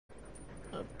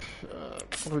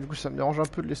Par contre, du coup, ça me dérange un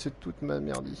peu de laisser toute ma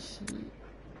merde ici.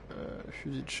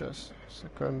 Fusil de chasse,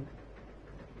 c'est quand même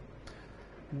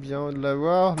bien de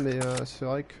l'avoir, mais c'est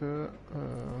vrai que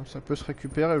ça peut se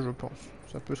récupérer, je pense.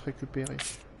 Ça peut se récupérer.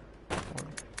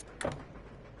 Voilà.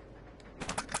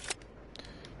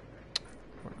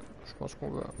 Voilà. Je pense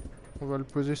on va le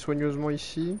poser soigneusement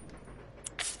ici.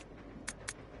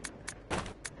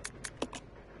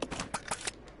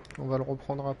 On va le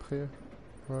reprendre après.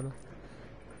 Voilà.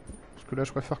 Parce que là,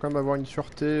 je préfère quand même avoir une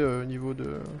sûreté au niveau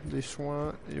des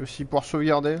soins et aussi pouvoir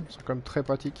sauvegarder. C'est quand même très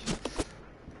pratique.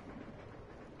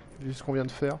 Vu ce qu'on vient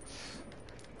de faire.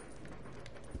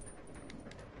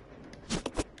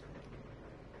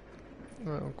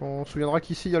 Ouais, donc on se souviendra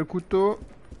qu'ici il y a le couteau.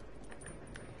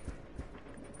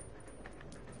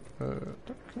 Comment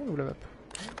on ouvre la map?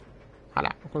 Voilà.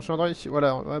 Donc on se souviendra ici.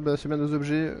 Voilà, ouais, bah, c'est bien nos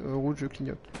objets. Rouge, je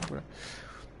clignote. Voilà.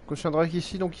 Donc on se souviendra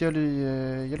qu'ici, donc il y a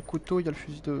il y a le couteau, il y a le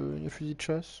fusil de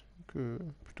chasse.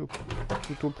 Donc,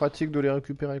 plutôt pratique de les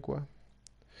récupérer quoi.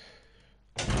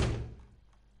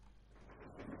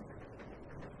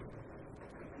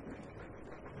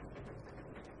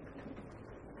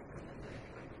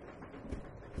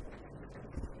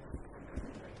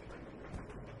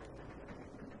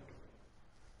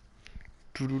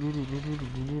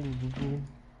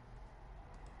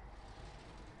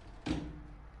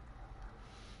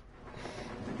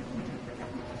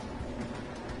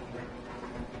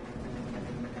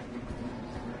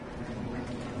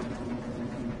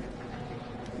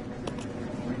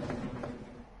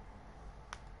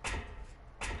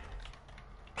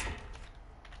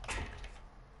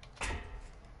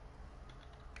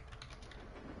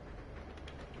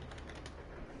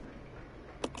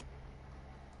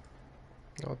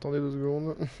 Alors, attendez 2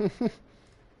 secondes.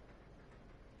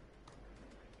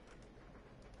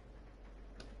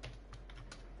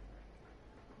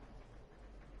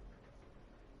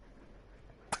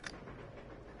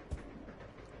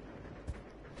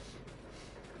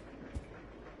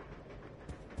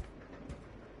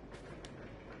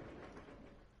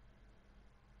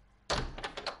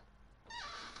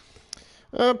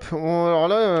 Hop, bon, alors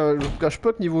là, je vous cache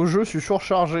pas que niveau jeu, je suis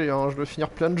surchargé, hein. Je dois finir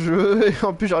plein de jeux, et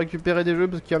en plus j'ai récupéré des jeux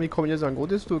parce qu'il y a Micromedia, un gros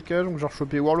déstockage, donc j'ai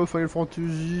rechopé World of Final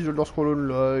Fantasy, The Elder Scrolls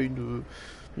Online,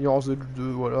 Mirror's Edge 2,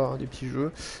 voilà, hein, des petits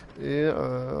jeux. Et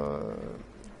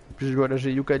puis voilà,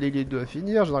 j'ai Yooka-Laylee 2 à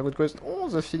finir, j'ai Dragon Quest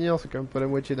 11 à finir, c'est quand même pas la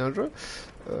moitié d'un jeu.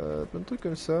 Plein de trucs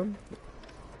comme ça.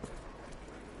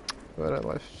 Voilà,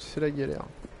 bref, c'est la galère.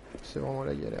 C'est vraiment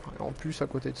la galère. Et en plus, à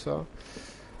côté de ça...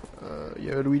 Il y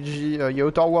a Luigi, il y a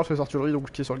Outer Worlds sur Artillery, donc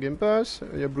qui est sur le Game Pass.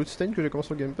 Il y a Bloodstained que j'ai commencé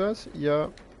sur le Game Pass. Il y a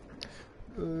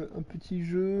un petit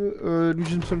jeu,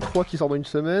 Luigi's Mansion 3 qui sort dans une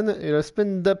semaine. Et la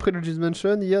semaine d'après Luigi's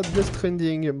Mansion, il y a Death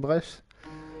Stranding. Bref,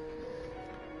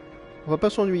 on va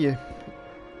pas s'ennuyer.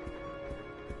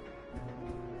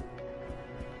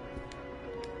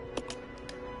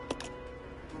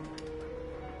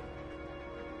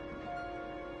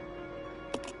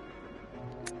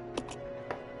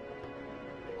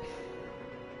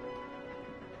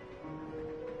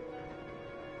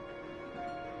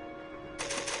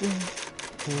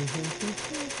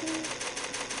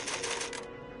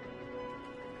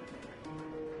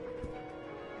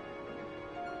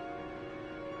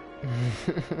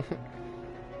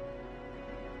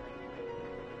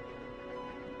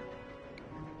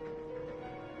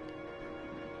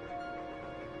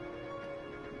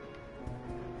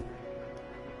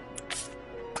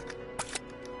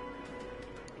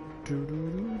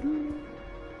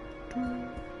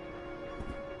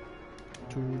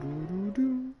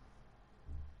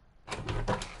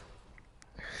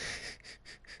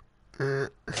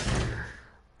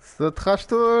 Ça trash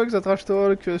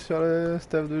talk sur le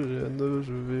staff de GN,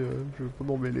 je vais pas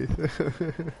m'en mêler.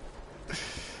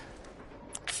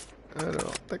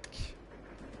 Alors, tac.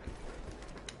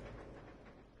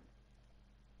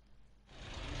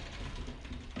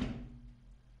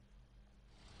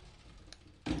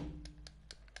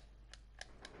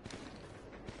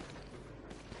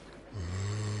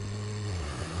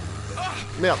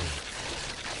 Merde.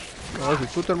 Ouais, j'ai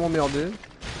totalement merdé.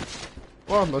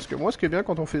 Ouais, parce que moi, ce qui est bien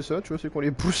quand on fait ça, tu vois, c'est qu'on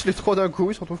les pousse les trois d'un coup,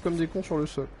 ils se retrouvent comme des cons sur le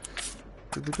sol.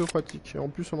 C'est plutôt pratique. Et en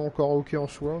plus, on a encore OK en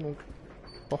soi, donc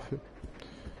parfait.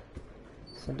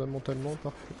 Fondamentalement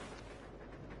parfait.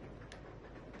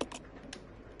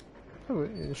 Ah ouais,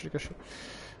 je l'ai caché.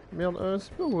 Merde,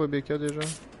 c'est pas où BK déjà?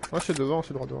 Ah, c'est devant,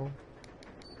 c'est droit devant.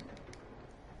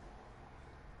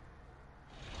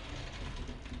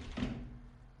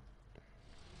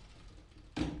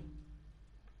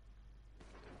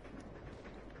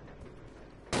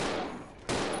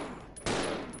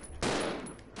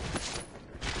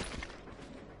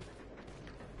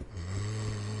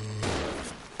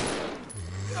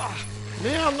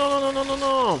 Merde, non, non, non, non, non,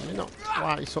 non. Mais non.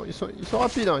 Ouais, ils sont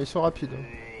rapides, hein, ils sont rapides.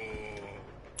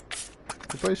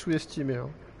 Faut pas les sous-estimer, hein.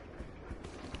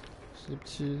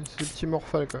 Ces petits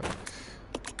morphales, quand même.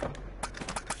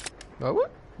 Bah ouais,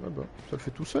 bah, ça le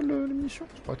fait tout seul, l'émission.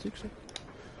 C'est pratique, ça.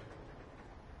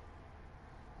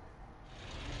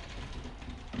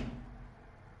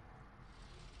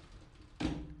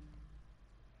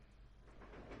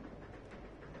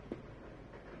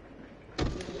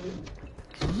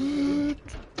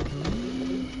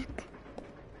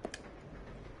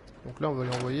 Donc là on va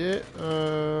lui envoyer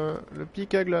le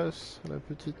pic à glace, la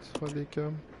petite Rebecca.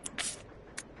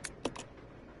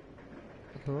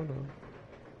 Voilà.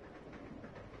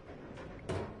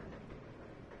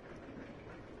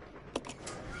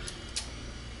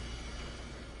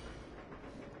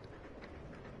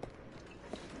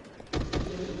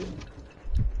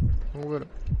 Donc voilà.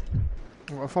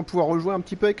 On va enfin pouvoir rejouer un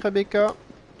petit peu avec Rebecca.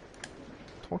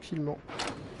 Tranquillement.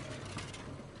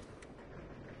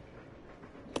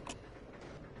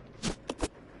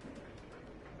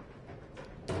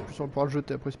 En plus on pourra le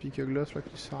jeter après ce pic à glace là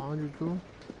qui sert à rien du tout.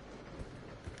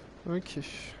 Ok.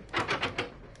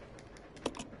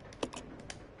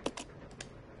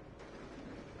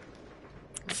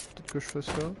 Peut-être que je fasse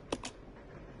ça.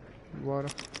 Voilà.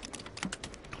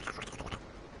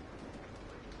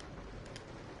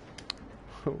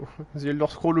 The Elder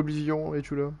Scroll Oblivion et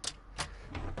tu l'as.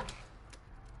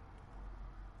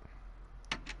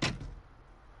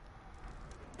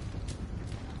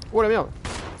 Oh la merde!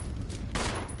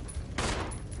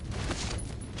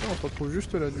 Ah, on se retrouve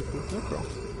juste là du coup. D'accord.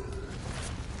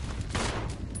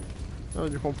 Ah,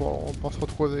 du coup on pourra se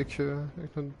retrouver avec,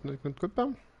 avec notre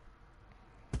copain.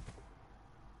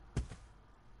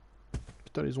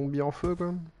 Putain les zombies en feu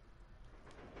quoi.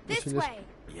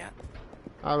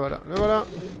 Ah voilà, le voilà.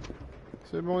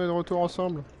 C'est bon, on est de retour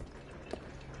ensemble.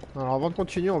 Alors avant de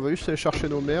continuer, on va juste aller chercher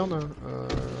nos merdes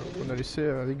qu'on a laissées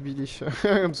avec Billy.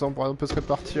 Comme ça on peut se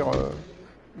répartir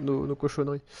nos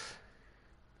cochonneries.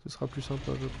 Ce sera plus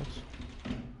sympa je pense.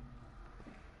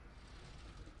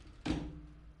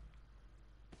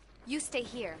 You stay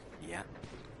here. Yeah.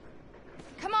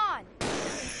 Come on.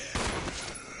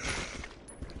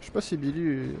 Je sais pas si Billy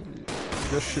il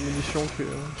gâche ses munitions que...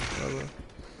 ah ouais.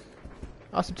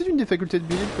 Ah c'est peut-être une des facultés de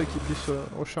Billy le fait qu'il puisse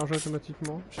recharger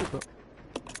automatiquement. Je sais pas.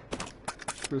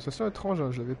 Parce que ça sent étrange,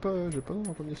 hein. J'ai pas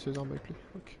entendu ses armes avec lui.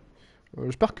 Okay.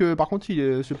 J'espère que par contre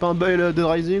c'est pas un bail de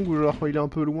Rising où genre il est un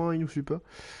peu loin, il nous suit pas.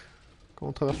 Quand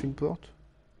on traverse une porte.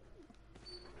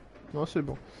 Non c'est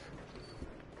bon.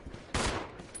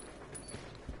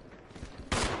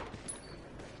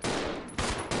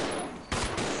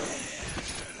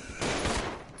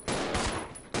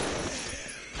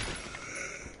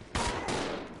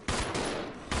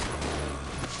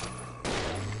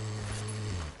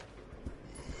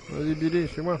 Vas-y Billy,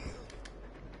 chez moi.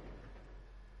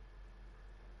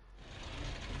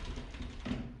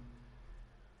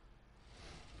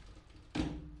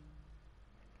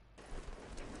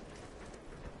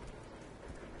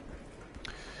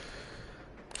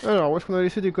 Alors, où est-ce qu'on a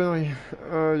laissé des conneries?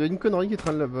 Y a une connerie qui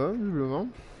traîne là-bas, visiblement.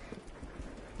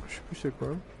 Je sais plus c'est quoi.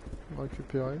 On va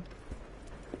récupérer.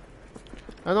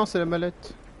 Ah non, c'est la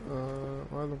mallette.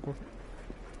 Ouais, donc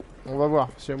on va voir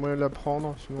s'il y a moyen de la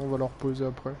prendre, sinon on va la reposer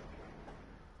après.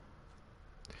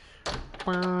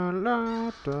 On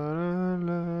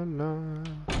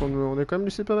a quand même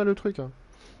laissé pas mal de trucs. Hein.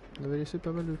 On avait laissé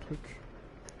pas mal de trucs.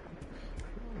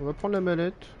 On va prendre la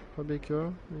mallette, Rebecca.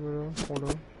 Voilà,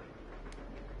 prends-la.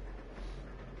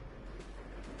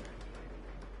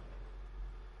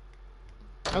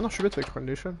 Ah non, je suis bête avec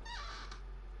Foundation.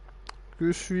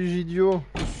 Que suis-je idiot?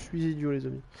 Je suis idiot, les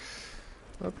amis.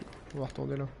 Hop, on va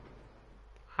retourner là.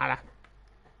 Voilà.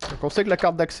 Donc on sait que la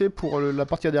carte d'accès pour la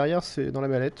partie derrière, c'est dans la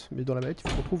mallette. Mais dans la mallette, il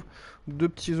faut qu'on trouve deux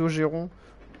petits ogérons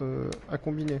à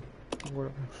combiner. Donc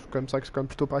voilà. C'est comme ça que c'est quand même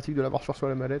plutôt pratique de l'avoir sur soi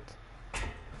la mallette.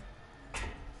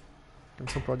 Comme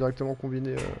ça, on pourra directement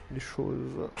combiner les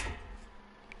choses.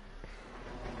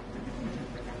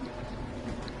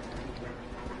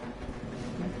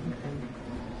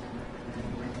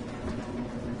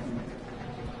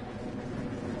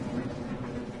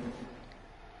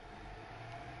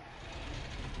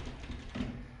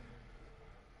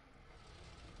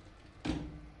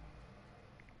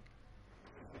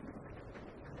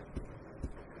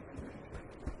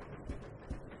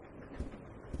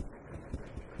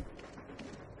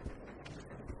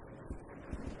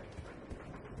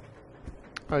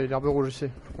 Ah, il est l'herbe rouge ici,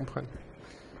 je comprends. Ouais,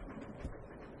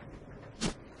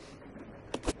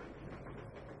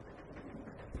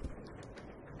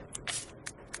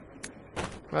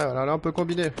 voilà, là on peut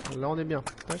combiner. Là on est bien.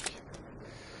 Tac.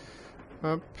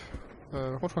 Hop.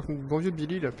 Par contre, je crois que notre bon vieux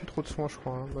Billy, il a plus trop de soins, je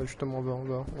crois. Hein. Bah, justement, on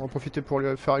va en profiter pour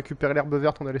lui faire récupérer l'herbe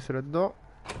verte qu'on a laissé là-dedans.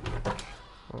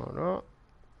 Voilà.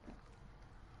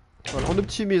 Voilà, on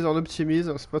optimise.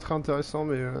 C'est pas très intéressant,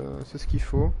 mais c'est ce qu'il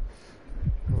faut.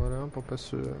 Voilà, pour pas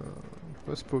se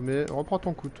paumer. Reprends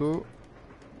ton couteau.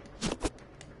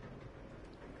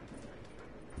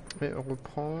 Et on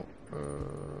reprend...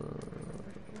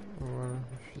 voilà,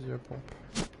 le fusil à pompe.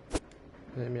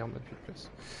 Eh merde, on a plus de place.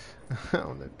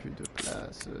 On a plus de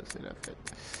place, c'est la fête.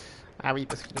 Ah oui,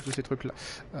 parce qu'il y a tous ces trucs là.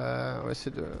 On va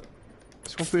essayer de...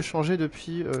 Est-ce qu'on peut échanger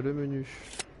depuis le menu?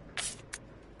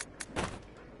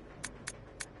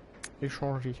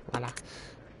 Échanger, voilà.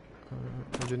 On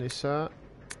va donner ça.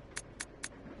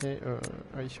 Et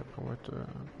oui, après on va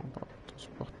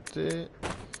transporter.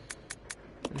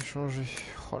 Échanger.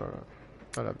 Oh là là.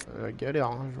 Ah, la galère,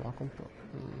 hein, je vous raconte pas.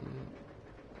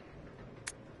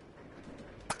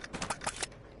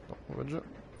 Non, on va déjà.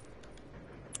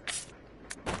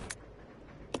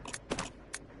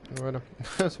 Voilà.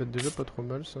 Ça va être déjà pas trop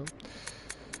mal ça.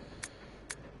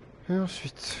 Et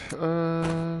ensuite,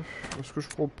 ce que je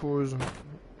propose,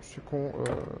 c'est qu'on...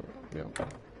 merde.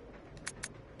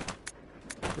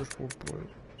 Ce que je propose,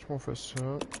 c'est qu'on fasse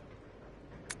ça.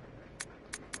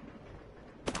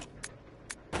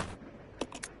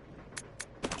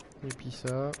 Et puis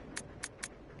ça.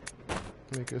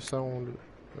 Mais que ça, on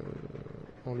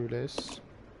le laisse.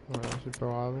 Voilà, c'est pas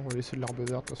grave, on va laisser de l'herbe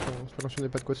verte, de toute façon, c'est pas comme si on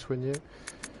n'avait pas de quoi soigner.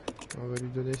 On va lui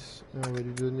donner,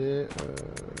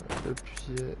 le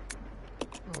pied.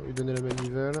 On va lui donner la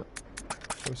manivelle.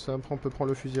 Comme ça, après on peut prendre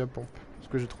le fusil à pompe.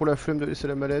 Parce que j'ai trop la flemme de laisser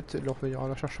la mallette et de le revenir à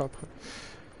la chercher après.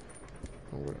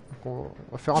 Donc voilà. Donc on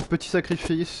va faire un petit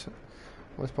sacrifice.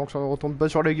 En espérant que ça ne retombe pas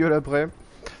sur la gueule après.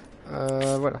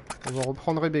 Voilà. On va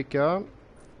reprendre Rebecca.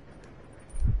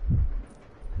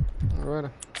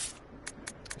 Voilà.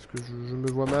 Parce que je me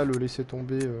vois mal laisser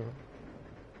tomber... Je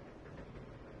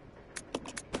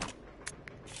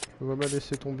me vois mal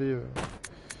laisser tomber...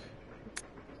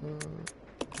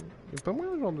 Il y a pas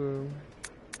moyen genre de...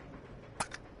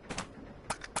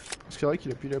 Parce que c'est vrai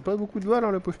qu'il a pas beaucoup de balles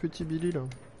hein, le pauvre petit Billy là.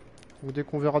 Donc dès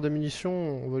qu'on verra des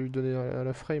munitions, on va lui donner à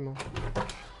la frame. Hein.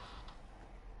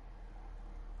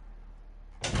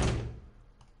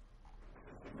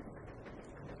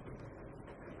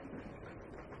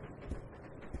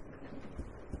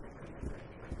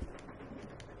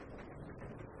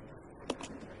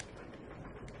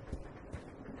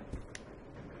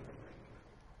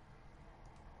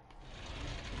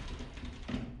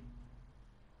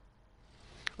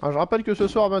 Alors je rappelle que ce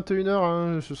soir à 21h,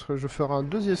 hein, je ferai un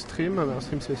deuxième stream, un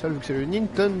stream spécial vu que c'est le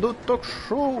Nintendo Talk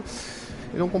Show.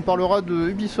 Et donc on parlera de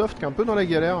Ubisoft qui est un peu dans la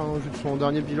galère, hein, vu de son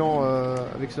dernier bilan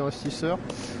avec ses investisseurs.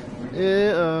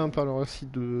 Et on parlera aussi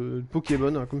de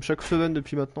Pokémon, hein, comme chaque semaine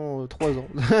depuis maintenant 3 ans.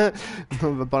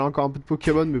 On va parler encore un peu de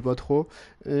Pokémon, mais pas trop.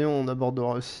 Et on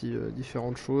abordera aussi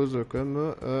différentes choses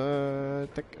comme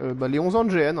les 11 ans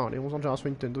de GN, hein, les 11 ans de génération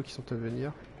Nintendo qui sont à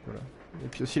venir. Voilà. Et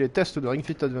puis aussi les tests de Ring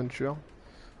Fit Adventure.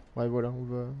 Ouais, voilà, on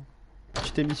va...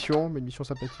 Petite émission, mais une émission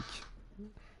sympathique.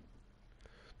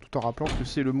 Tout en rappelant que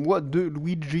c'est le mois de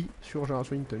Luigi sur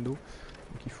Génération Nintendo.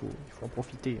 Donc il faut en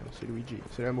profiter, hein. C'est Luigi,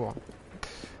 c'est l'amour.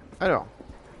 Alors,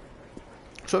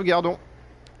 sauvegardons.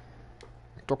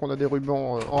 Tant qu'on a des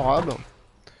rubans en rab.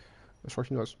 Je crois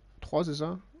qu'il nous reste 3, c'est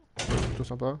ça? Ouais, plutôt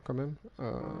sympa quand même.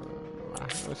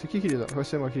 C'est qui les a? Ouais,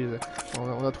 c'est moi qui les ai.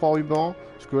 On a 3 rubans.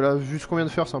 Parce que là, vu ce qu'on vient de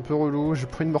faire, c'est un peu relou. J'ai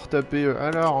pris de me retaper.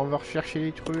 Alors, on va rechercher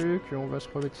les trucs. Et on va se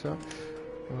remettre ça.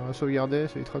 On va sauvegarder.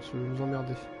 Ça évitera de nous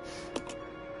emmerder.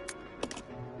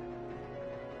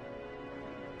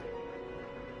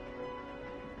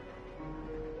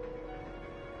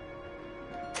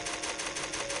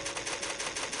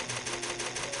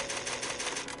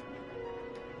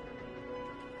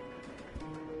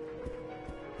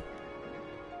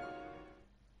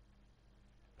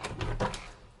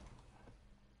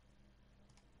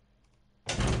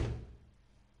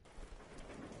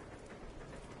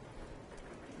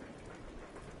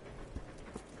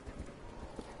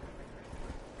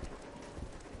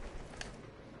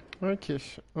 Ok,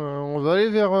 on va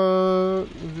aller vers le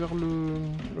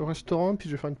restaurant, puis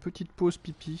je vais faire une petite pause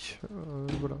pipi.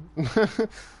 Voilà.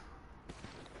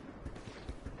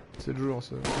 C'est le jour,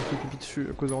 ça. On fait pipi dessus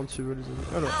à cause de Resident Evil, les amis.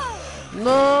 Alors.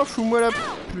 Non, fous-moi la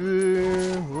pluie.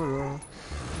 Voilà.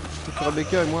 Je trouve que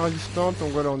Rebecca est moins résistante, donc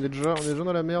voilà, on est déjà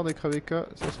dans la merde avec Rebecca.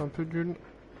 Ça c'est un peu nul.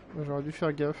 J'aurais dû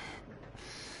faire gaffe.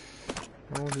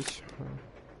 Allons-y. Voilà.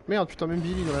 Merde, putain, même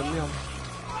Billy dans la merde.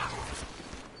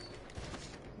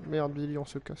 Merde, Billy, on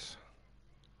se casse.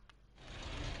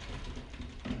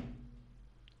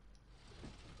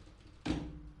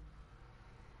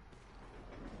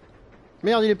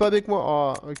 Merde, il est pas avec moi.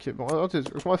 Ah, ok, bon, attendez,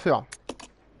 ce qu'on va faire.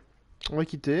 On va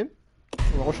quitter.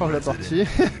 On va recharger la partie.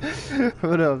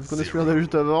 Voilà, parce qu'on a celui-là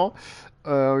juste avant. On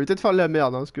va peut-être faire de la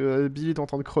merde, hein, parce que Billy est en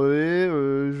train de crever.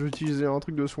 Je vais utiliser un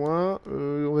truc de soin.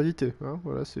 On va éviter, hein.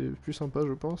 Voilà, c'est plus sympa,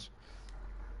 je pense.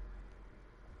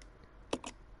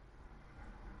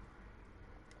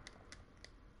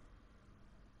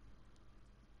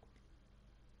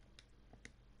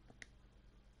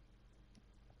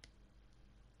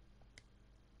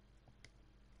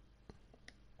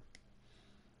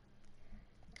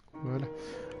 Voilà.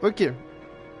 Ok.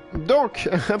 Donc,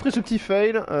 après ce petit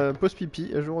fail, pause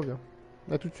pipi, et je reviens.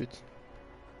 A tout de suite.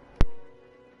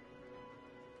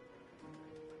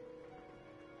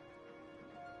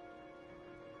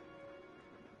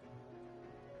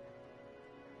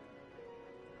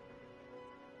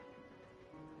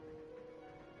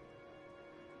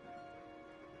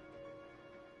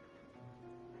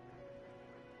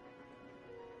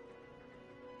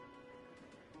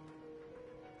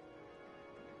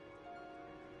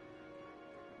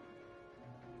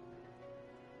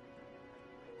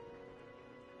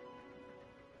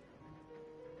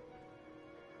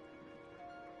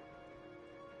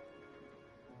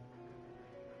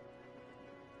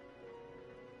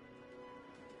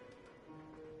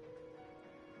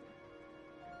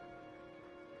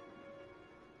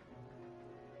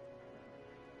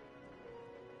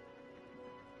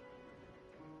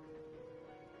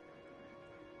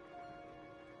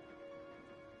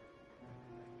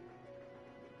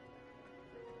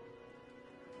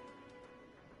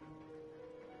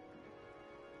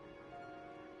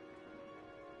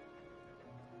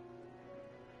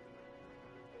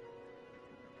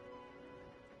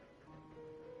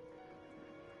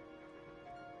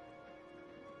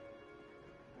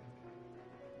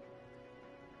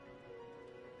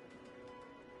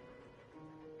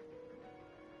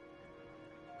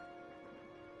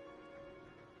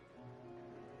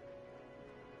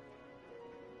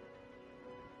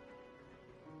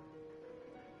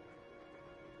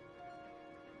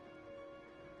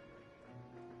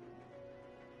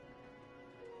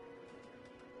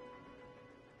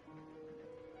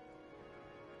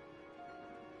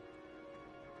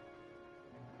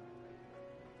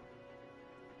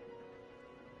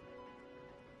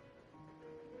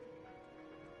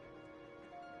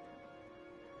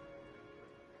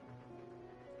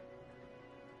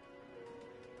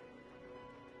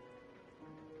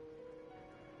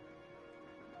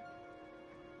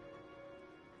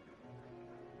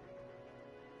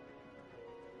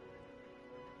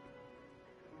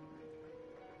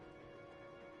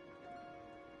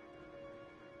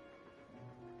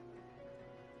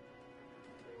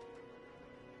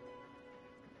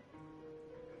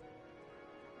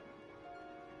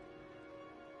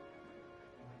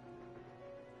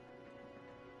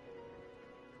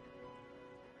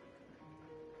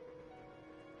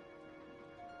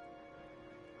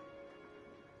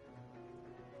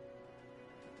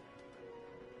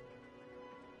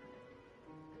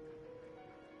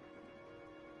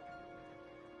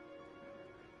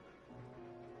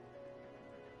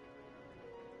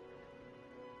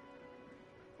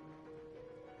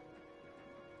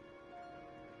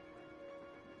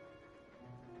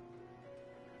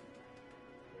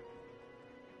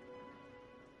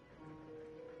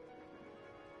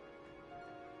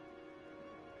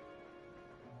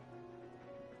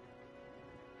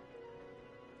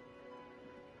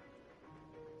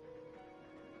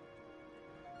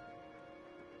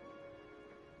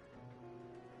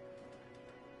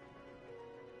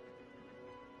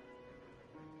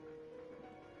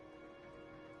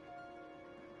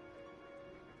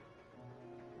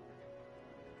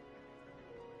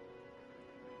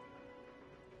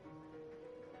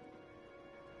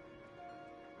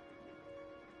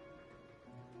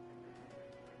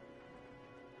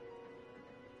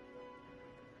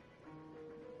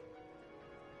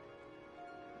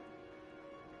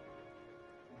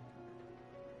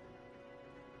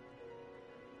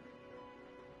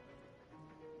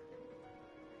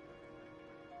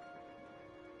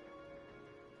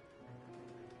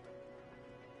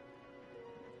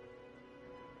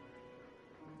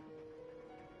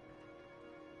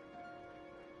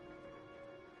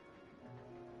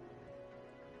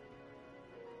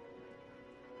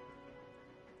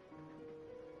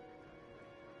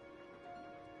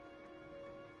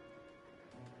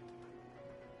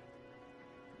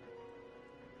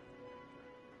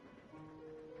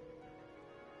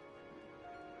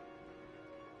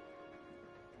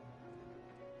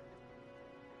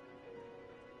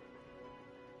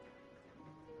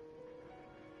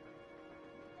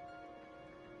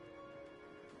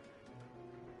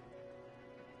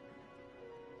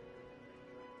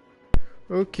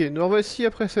 Ok, nous revoici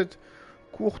après cette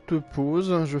courte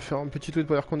pause. Je vais faire un petit tweet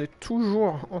pour dire qu'on est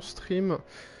toujours en stream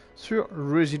sur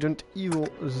Resident Evil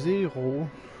 0.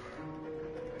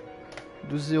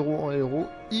 De 0 en héros,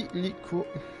 illico.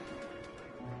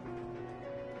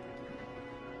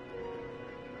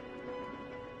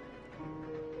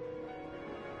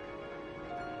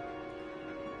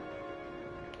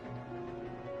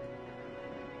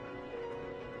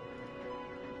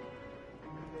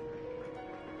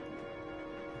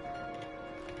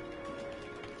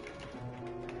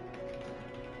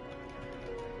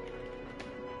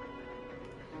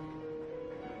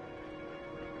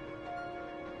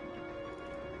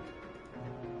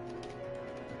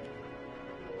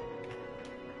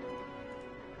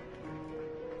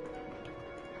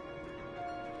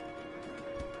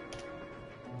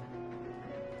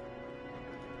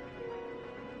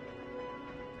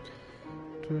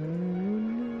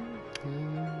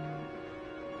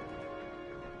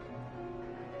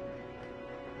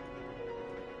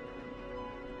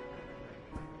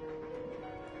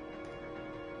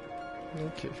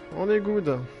 Ok, on est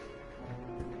good.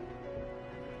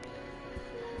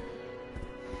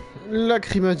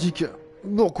 Lacrymatique.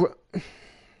 Pourquoi?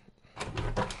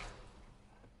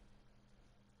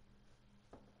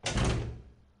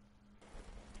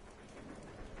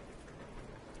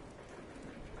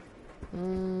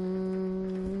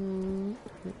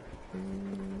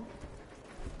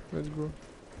 Let's go.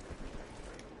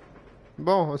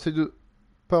 Bon, essaye de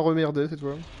pas remerder cette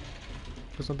fois.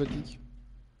 Très sympathique.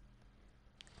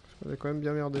 On a quand même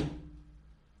bien merdé.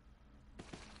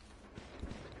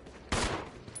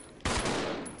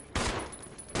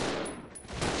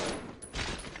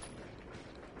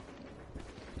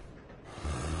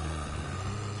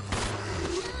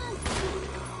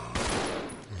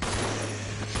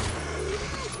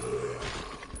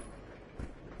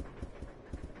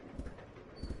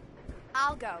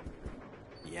 I'll go.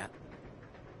 Yeah.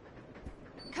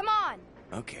 Come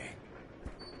on. Okay.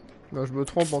 Bah, je me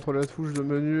trompe entre la touche de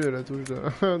menu et la touche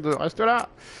de, de reste là.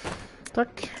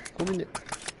 Tac, combiné.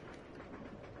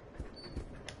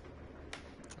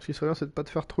 Ce qui serait bien, c'est de pas te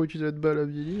faire trop utiliser de balle à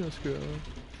Billy, parce que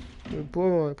le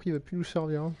pauvre, après, il va plus nous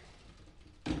servir. Hein.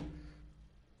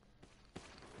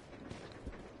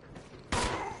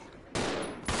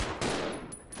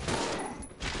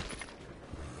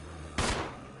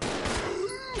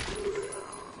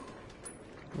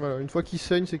 Voilà, une fois qu'ils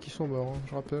saignent, c'est qu'ils sont morts, hein,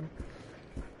 je rappelle.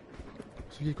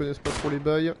 Ceux qui connaissent pas trop les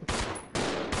bails.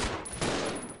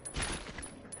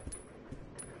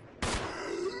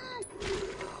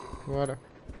 Voilà.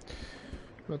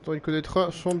 Maintenant, il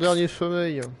connaîtra son dernier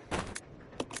sommeil.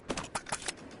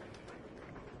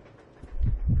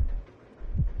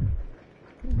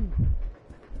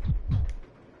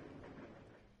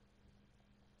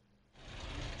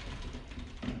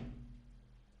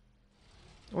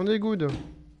 On est good.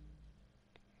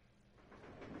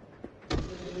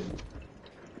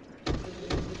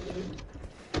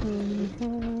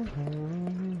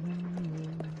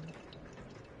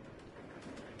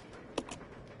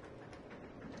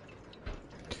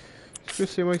 Est-ce que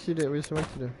c'est moi qui l'ai? Oui, c'est moi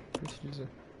qui l'ai utilisé.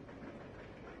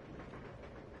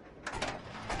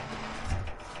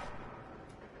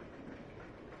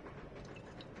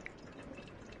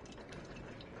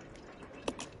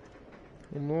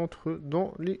 On entre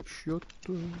dans les chiottes.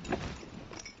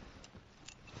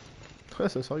 Ouais,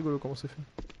 ça c'est rigolo comment c'est fait.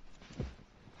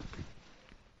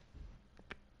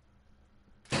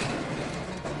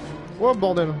 Oh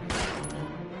bordel! Ok,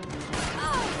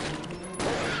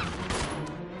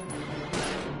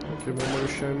 bon, moi le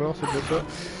chien est mort, c'est déjà ça.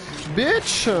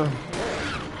 Bitch!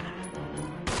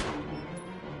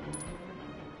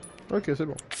 Ok, c'est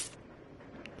bon.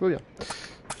 Tout va bien.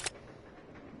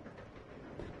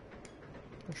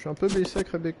 Je suis un peu blessé avec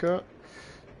Rebecca.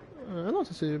 Ah non,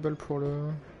 ça c'est balle pour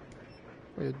le...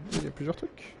 Il y a plusieurs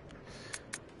trucs.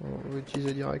 On va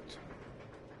utiliser direct.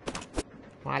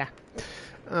 Voilà.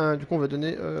 Du coup, on va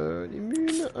donner les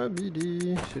mules à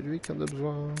Billy. C'est lui qui en a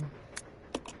besoin.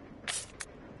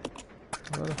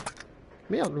 Voilà.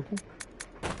 Merde, le coup.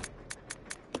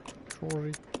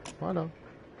 Changer. Voilà.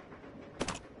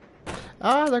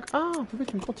 Ah, d'accord. Ah, on peut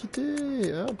mettre une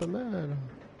quantité. Ah, pas mal.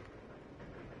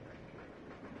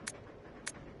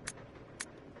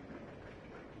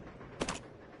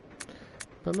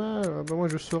 Pas mal. Ah, bah, moi,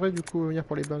 je saurais du coup venir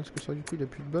pour les balles. Parce que ça, du coup, il a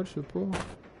plus de balles, ce pauvre.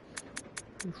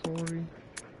 Il faut changer.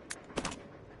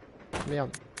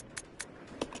 Merde.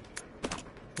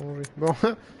 Changer. Bon.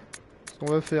 Ce qu'on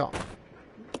va faire.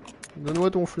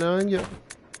 Donne-moi ton flingue.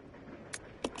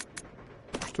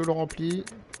 Je te le remplis.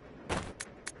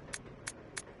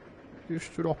 Et je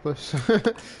te le repasse.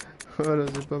 Voilà,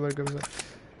 c'est pas mal comme ça.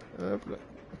 Hop là.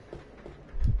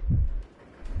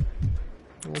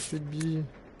 Ensuite, billes.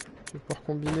 Je vais pouvoir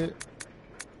combiner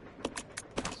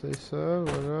ça et ça,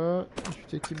 voilà. Et tu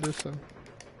t'équipes de ça.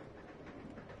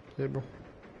 C'est bon.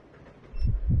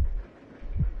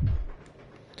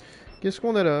 Qu'est-ce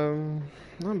qu'on a là?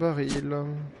 Un baril.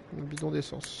 Un bidon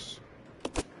d'essence.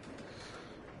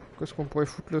 Qu'est-ce qu'on pourrait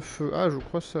foutre le feu? Ah, je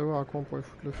crois savoir à quoi on pourrait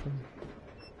foutre le feu.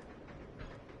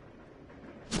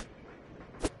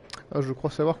 Ah, je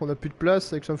crois savoir qu'on a plus de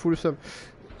place et que ça me fout le seum.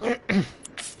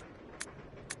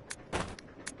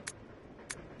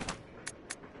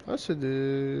 Ah, c'est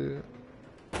des...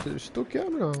 C'est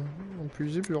stockable, hein. On peut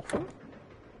l'utiliser plusieurs fois.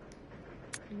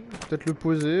 Peut-être le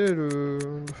poser et le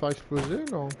faire exploser,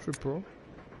 non, je sais pas.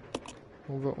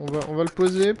 On va le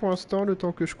poser pour l'instant, le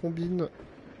temps que je combine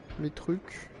mes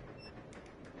trucs.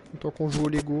 Le temps qu'on joue au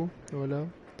Lego, voilà.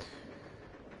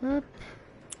 Hop.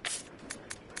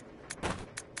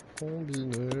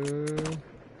 Combiner.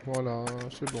 Voilà,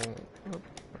 c'est bon. Hop.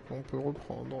 On peut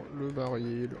reprendre le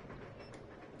baril.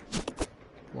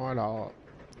 Voilà.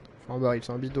 Enfin, un baril,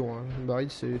 c'est un bidon. Hein. Un baril,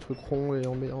 c'est des trucs ronds et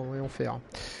en fer.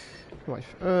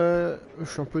 Bref. Je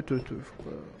suis un peu teuteux. Faut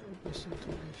pas laisser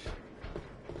tomber.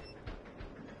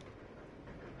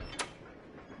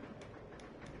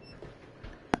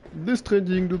 Death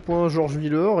Stranding 2. George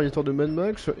Miller, réalisateur de Mad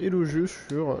Max, et le jeu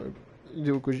sur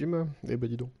Hideo Kojima. Eh bah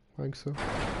dis donc, rien que ça.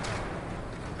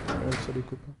 Rien que ça les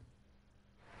copains.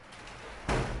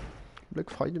 Black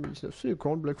Friday, mais c'est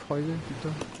quand le Black Friday,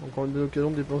 putain. Encore une belle occasion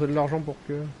de dépenser de l'argent pour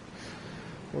que...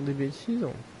 Pour des bêtises.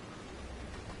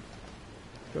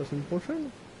 C'est la semaine prochaine.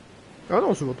 Ah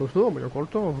non, c'est 29 novembre, il y a encore le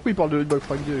temps. Pourquoi il parle de Black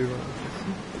Friday les gens?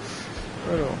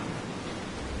 Alors.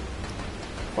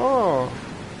 Oh,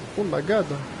 oh my god.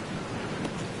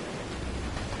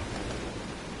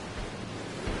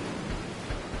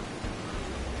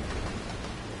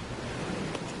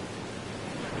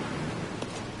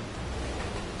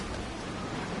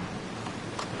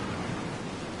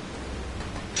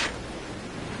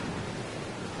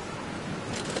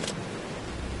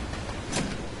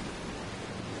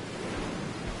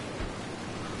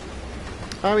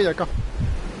 Ah oui, d'accord.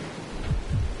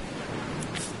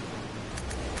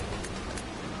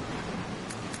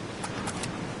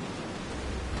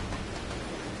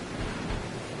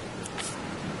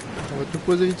 On va tout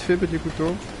poser vite fait, petit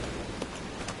couteau.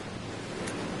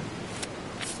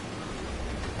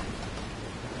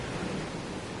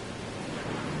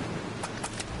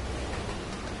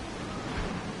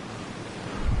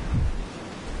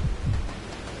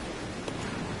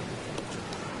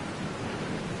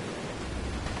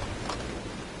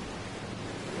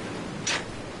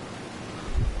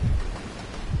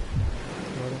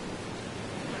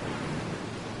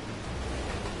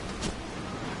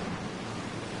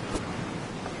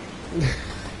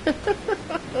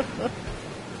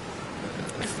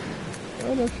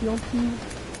 Ah la fiantille.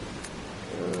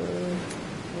 Oh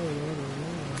là là là.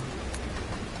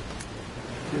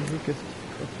 Quel jeu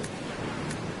casse-pied.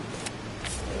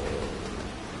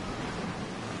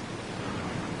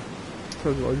 Ça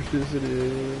j'aurais juste laissé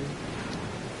les...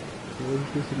 J'aurais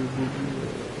juste laissé les bobines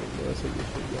dans la salle de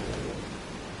sauvegarde.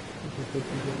 Donc en fait,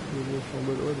 je suis en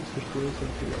mode ouais, parce que je connais ça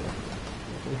me fait galère.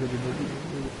 Donc j'ai des bobines.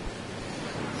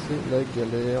 C'est la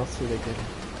galère, c'est la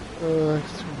galère.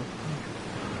 Qu'est-ce qu'on a?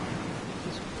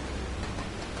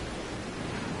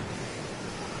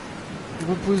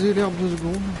 Reposer l'herbe 2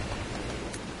 secondes. Donc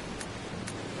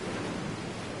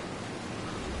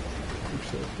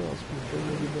ça va faire, est-ce qu'on peut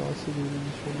me débarrasser des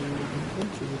munitions de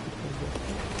compte, c'est beaucoup trop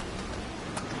important.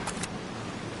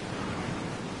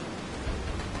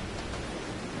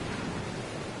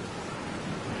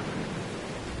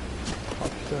 Ah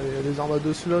putain, il y a des armes à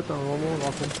 2 slots, hein, vraiment, je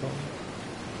raconte pas.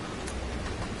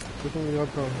 C'est qu'on n'ira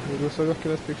pas. On doit savoir que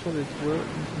l'inspection des toits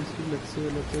difficile l'accès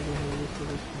à la tête dans une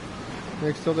restauration. À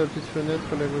l'extérieur de la petite fenêtre,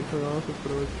 la voiture 1, sauf que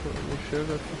la voiture l'échelle,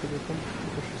 la petite téléphone,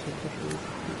 pour cacher son proche avec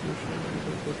le chien,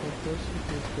 la poche en face,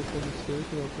 qui est très du ciel,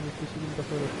 qui va prendre une possible d'une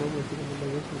personne à la fois, ou dans le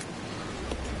magasin.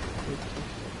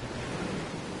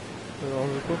 Alors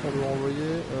je crois qu'on doit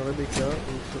envoyer Rebecca,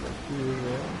 donc c'est la plus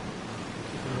légère.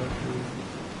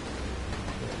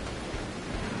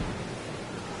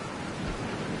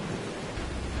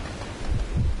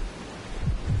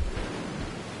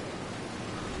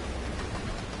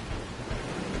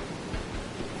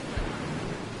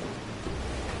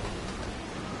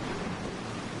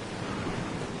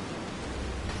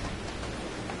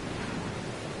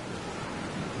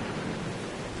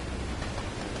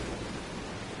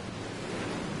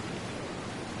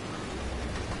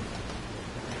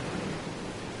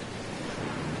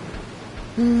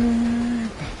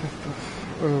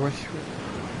 Ouais.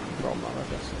 Encore marre à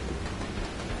faire ça.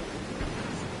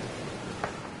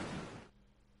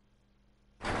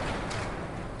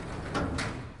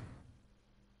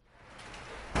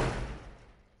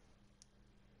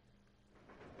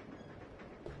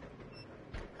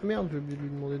 Ah merde, j'ai oublié de lui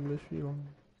demander de me suivre.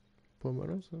 Pas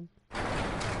malin ça.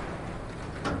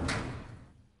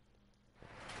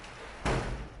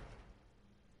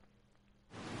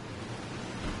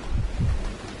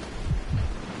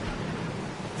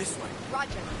 This way.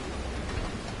 Roger.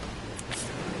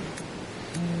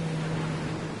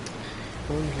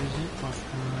 Quand même j'hésite parce que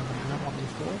j'aime bien avoir des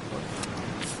fois.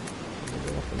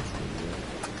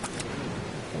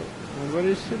 On va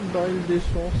laisser le baril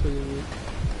d'essence et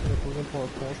la poser pour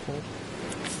l'instant je pense.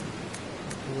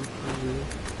 On va le poser.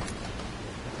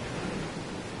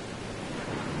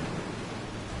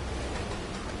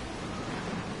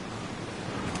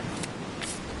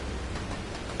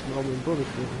 Non même pas parce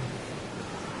que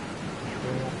je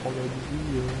vais en prendre la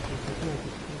bille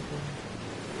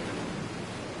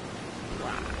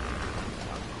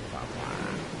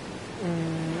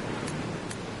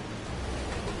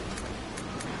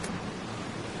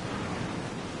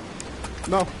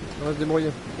Non, on va se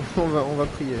débrouiller. on va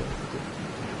prier.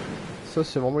 Ça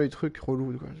c'est vraiment les trucs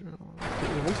relous quoi. Je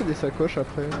pense que c'est des sacoches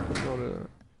après,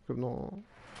 comme dans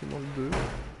le 2.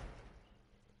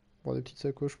 Bon, des petites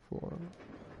sacoches pour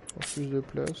plus de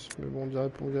place. Mais bon, on dirait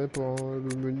pour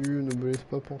le menu ne me laisse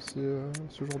pas penser à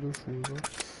ce genre de choses. Hein.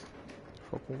 Je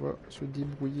crois qu'on va se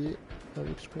débrouiller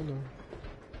avec ce qu'on a.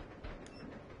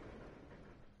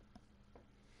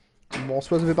 Bon, en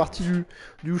soi, ça fait partie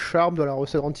du charme de la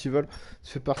recette Antival.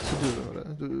 Ça fait partie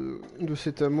de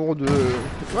cet amour de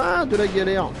la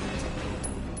galère.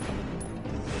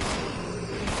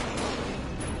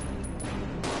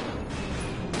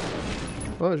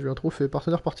 Ah, j'ai eu un trophée.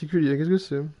 Partenaire particulier. Qu'est-ce que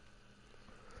c'est?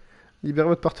 Libérez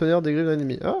votre partenaire des griffes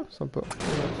d'ennemis. Ah, sympa.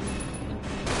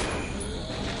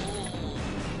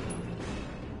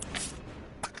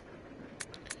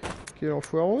 Quel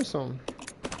enfoireux ça.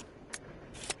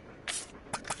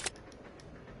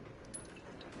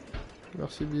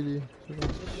 Merci Billy, c'est gentil.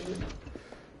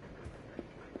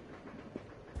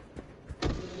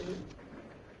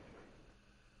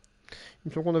 Il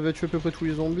me semble qu'on avait tué à peu près tous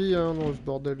les zombies hein, dans ce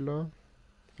bordel là.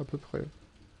 À peu près.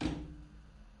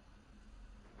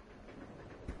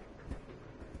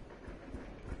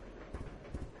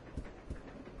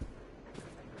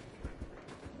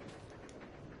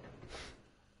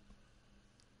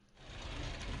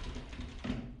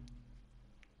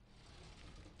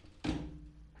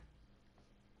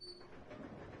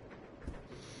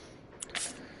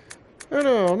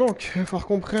 Alors, donc, il va falloir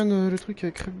qu'on prenne le truc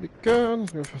avec crêpe bacon.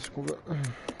 On va faire ce qu'on va.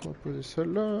 On va poser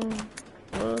celle-là.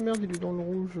 Ah merde, il est dans le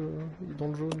rouge, il est dans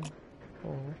le jaune. Oh.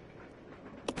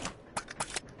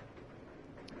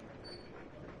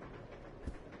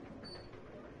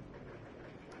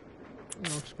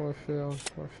 Alors, qu'est-ce qu'on va faire?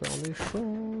 On va faire un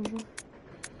échange.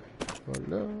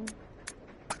 Voilà.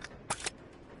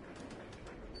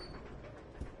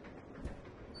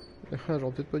 Ah,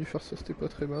 j'aurais peut-être pas dû faire ça, c'était pas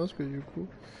très mince, parce que du coup.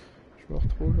 Je me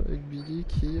retrouve avec Billy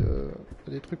qui a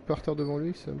des trucs par terre devant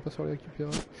lui, qui sait même pas sur les récupérer.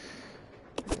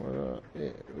 Voilà,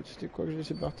 et c'était quoi que j'ai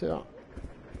laissé par terre?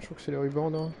 Je crois que c'est les rubans,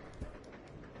 non?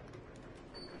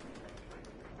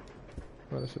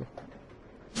 Voilà, c'est bon.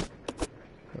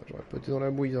 J'aurais pas été dans la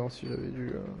mouille hein, si j'avais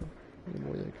dû les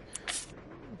mouiller avec.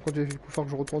 Après, du coup, il faut que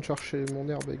je retourne chercher mon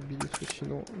herbe avec Billy, parce que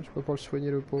sinon, je peux pas le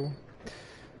soigner, le pauvre.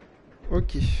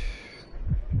 Ok.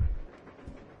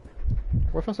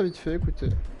 On va faire ça vite fait, écoutez.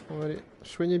 On va aller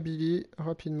soigner Billy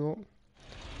rapidement.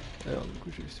 Alors du coup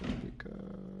j'ai laissé Rebecca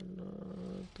là.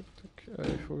 Toc, toc.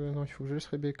 Il faut que je laisse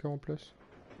Rebecca en place.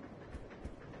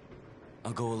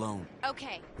 I'll go alone.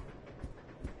 Okay.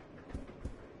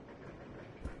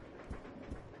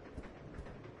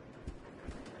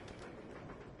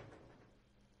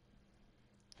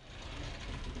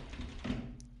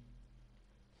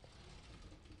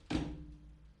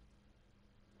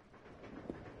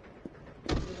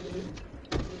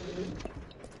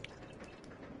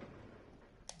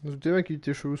 Je me doutais bien qu'il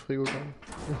était chelou ce frigo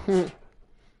quand même.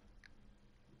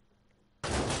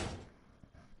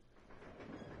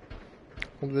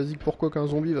 Contre, vas-y, pourquoi qu'un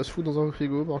zombie va se foutre dans un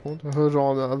frigo par contre?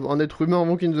 Genre un être humain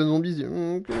avant qu'il ne devienne zombie, il se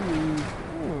dit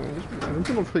j'aime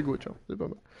plus dans le frigo, tiens, c'est pas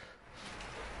mal.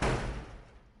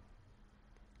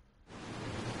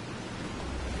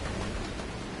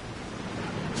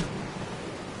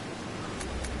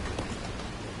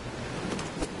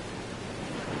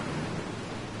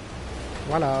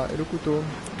 Voilà, et le couteau.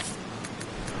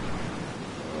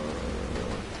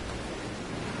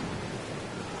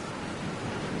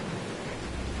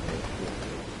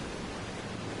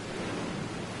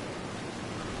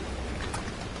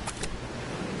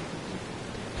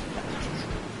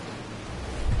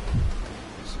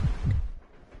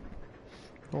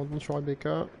 On remonte sur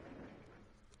Rebecca.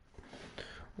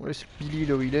 On laisse Billy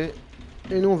là où il est.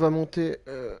 Et nous on va monter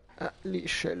à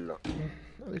l'échelle.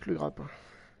 Avec le grappin.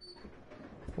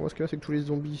 Bon, ce qu'il y a c'est que tous les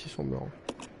zombies ici sont morts.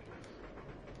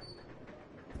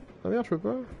 Ah merde, je peux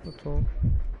pas? Attends.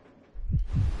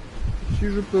 Si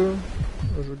je peux.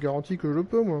 Je garantis que je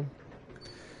peux moi.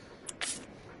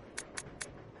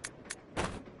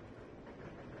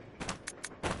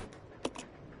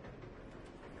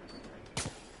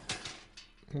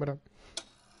 Voilà.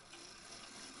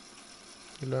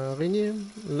 L'araignée,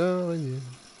 l'araignée.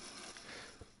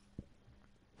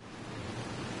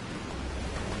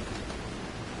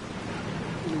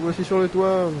 Nous voici sur le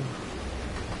toit.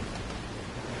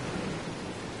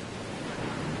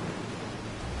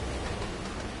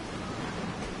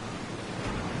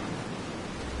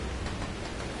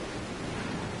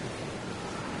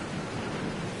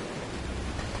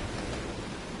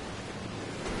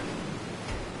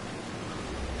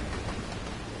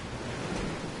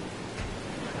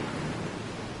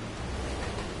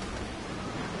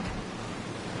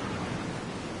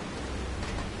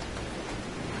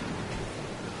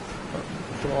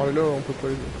 Alors là, on peut pas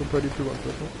aller plus loin de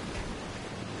toute façon.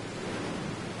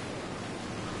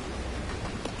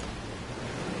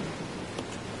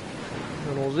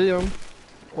 Allons-y, hein.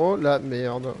 Oh la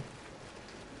merde.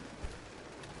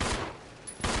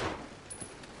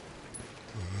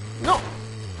 Non!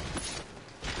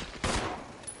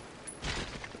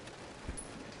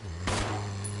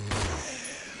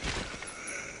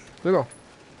 C'est bon.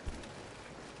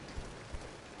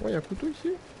 Oh, y'a un couteau ici?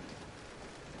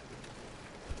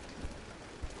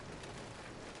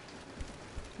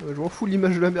 Je m'en fous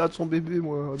l'image de la mère de son bébé,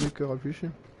 moi, avec réfléchir.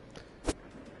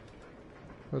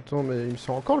 Attends, mais il me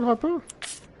sent encore le grappin?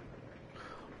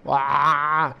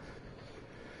 Ouah.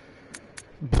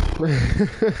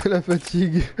 La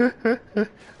fatigue.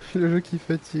 Le jeu qui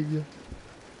fatigue.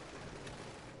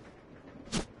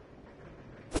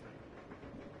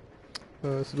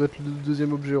 Ça doit être le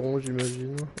deuxième objet rond,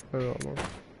 j'imagine. Alors, non.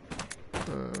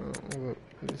 On va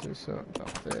laisser ça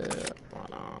par terre.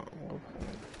 Voilà, on va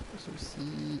prendre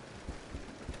ceci.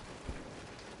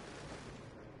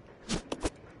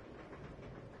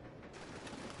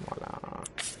 Voilà.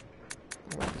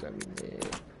 On va examiner.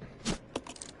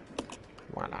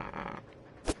 Voilà.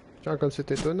 Tiens, comme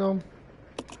c'est étonnant.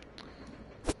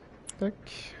 Tac.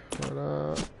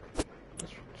 Voilà.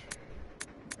 Ensuite.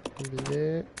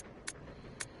 Combiner.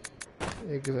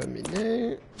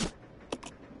 Examiner.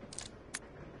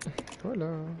 Voilà.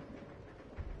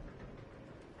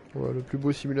 Voilà, le plus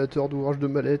beau simulateur d'ouvrage de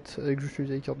mallette avec juste une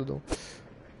vieille carte dedans.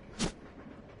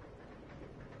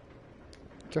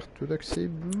 Carte d'accès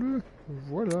bleue.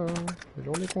 Voilà. Et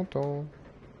là on est content.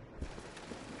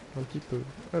 Un petit peu.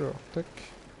 Alors, tac.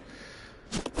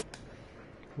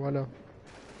 Voilà.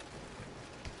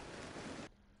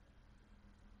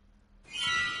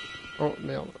 Oh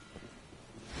merde.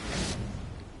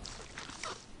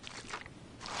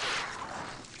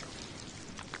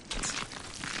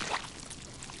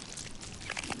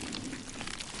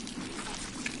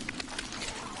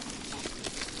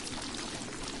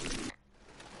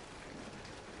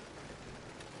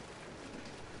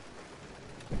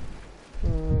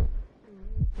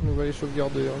 On va les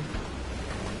sauvegarder. Hein.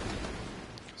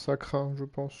 Ça craint, je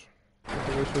pense. On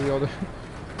va les sauvegarder.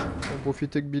 On va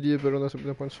profiter que Billy et Ballon a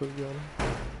un point de sauvegarde.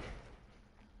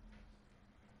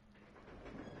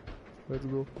 Let's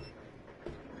go.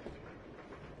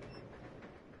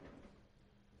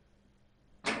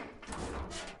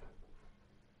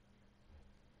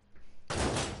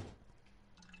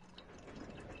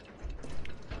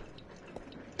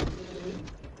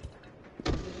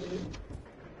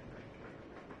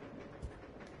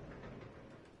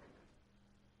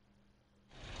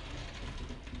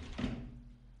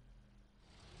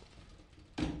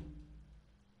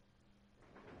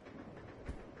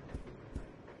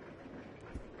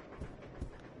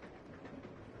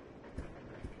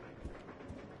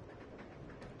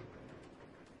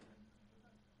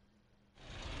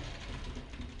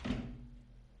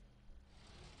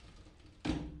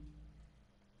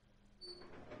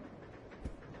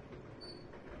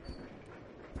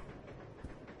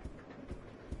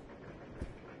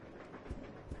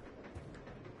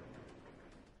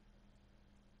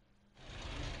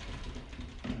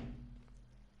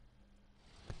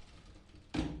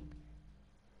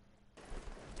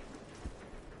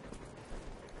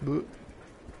 Beuh.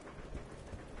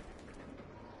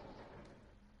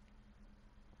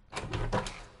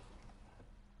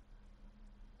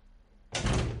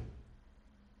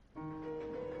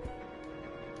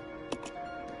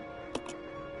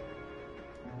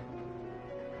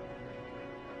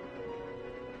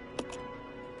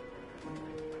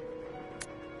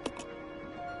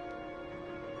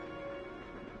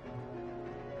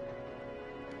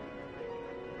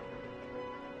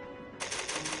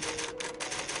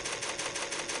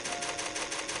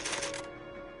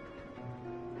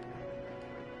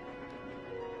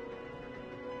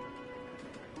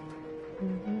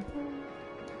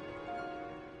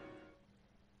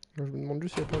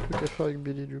 s'il y a pas un truc à faire avec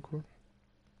Billy du coup.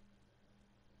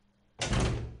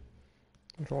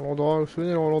 Genre l'endroit, vous vous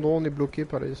souvenez l'endroit où on est bloqué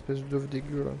par l'espèce d'œuf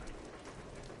dégueu là.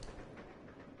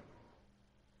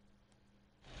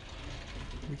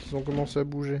 Vu qu'ils ont commencé à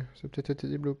bouger, ça a peut-être été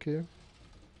débloqué.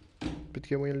 Peut-être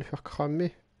qu'il y a moyen de les faire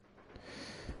cramer.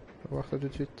 On va voir ça tout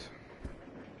de suite.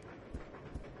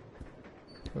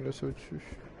 Voilà, c'est au-dessus.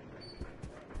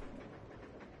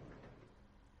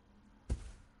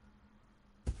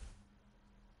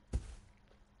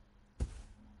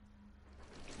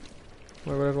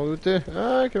 Ouais, voilà, j'en doutais.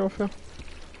 Ah, quel enfer.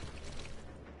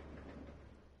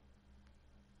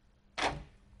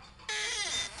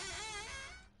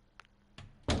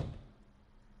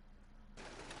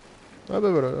 Ah bah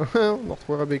voilà, on a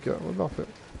retrouvé Rebecca. Ouais, parfait.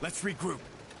 Let's regroup.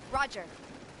 Roger.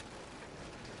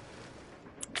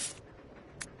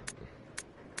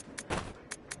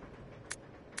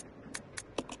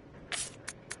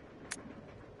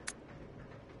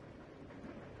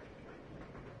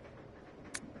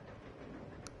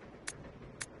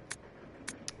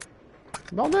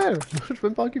 Bordel. Je peux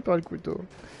même pas récupérer le couteau.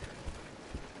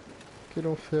 Quel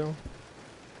enfer.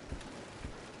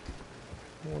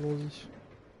 Bon, allons-y.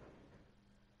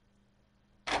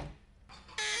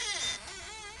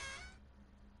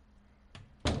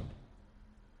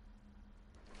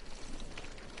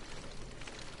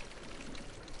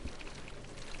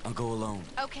 I'll go alone.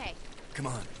 Okay. Come on.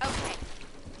 Okay.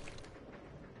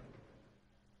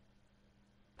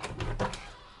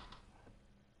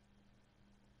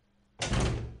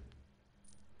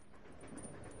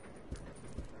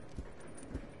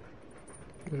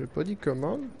 J'ai pas dit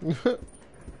comment.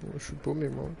 Je suis paumé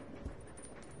moi.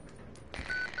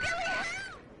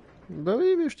 Bah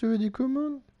oui, mais je t'avais dit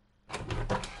comment.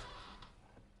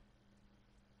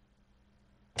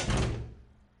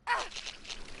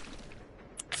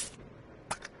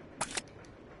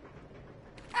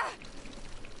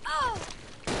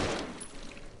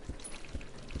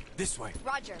 This way.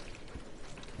 Roger.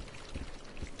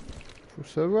 Faut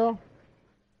savoir.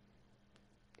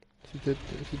 Si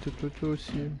t'es Toto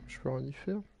aussi, je peux rien y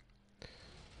faire.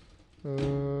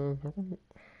 Par contre...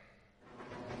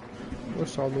 Ouais,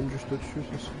 ça ramène juste au-dessus,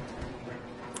 ça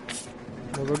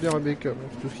c'est... On va bien Rebecca, bon,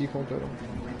 c'est tout ce qui compte alors.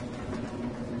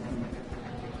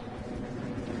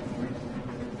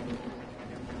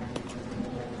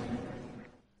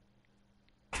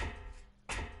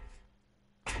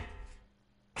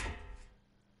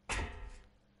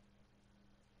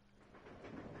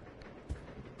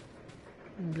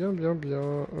 Bien, bien,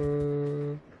 bien.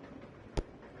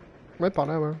 Ouais, par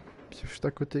là, ouais. C'est juste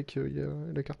à côté qu'il y a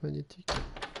la carte magnétique.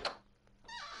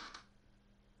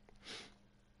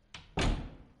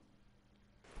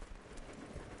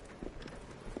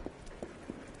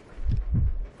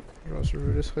 Alors, je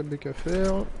laisserai Rebecca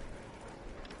faire.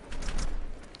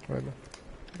 Ouais, bah.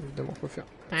 Évidemment, faut faire.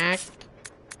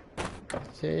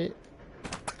 C'est...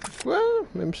 Quoi?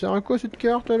 Mais me sert à quoi cette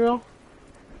carte alors?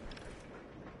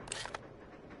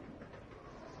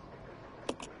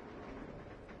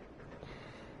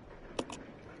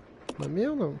 Bah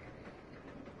merde.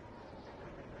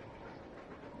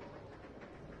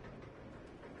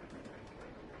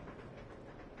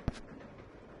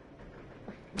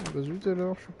 Bah zut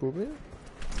alors, je suis paumé.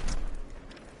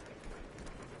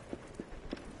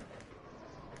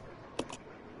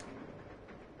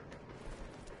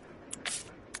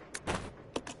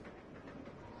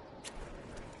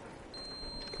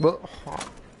 Bon,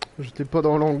 j'étais pas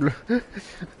dans l'angle.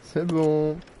 C'est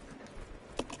bon.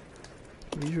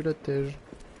 Oui, je l'attège.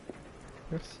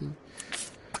 Merci.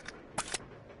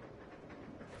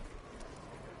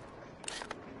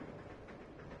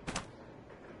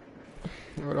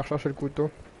 On va aller rechercher le couteau.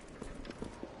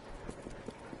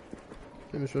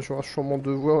 Et monsieur sera sûrement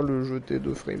devoir le jeter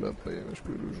 2 frames après, parce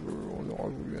que le jeu en aura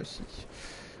voulu ainsi.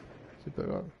 C'est pas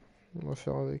grave, on va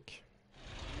faire avec.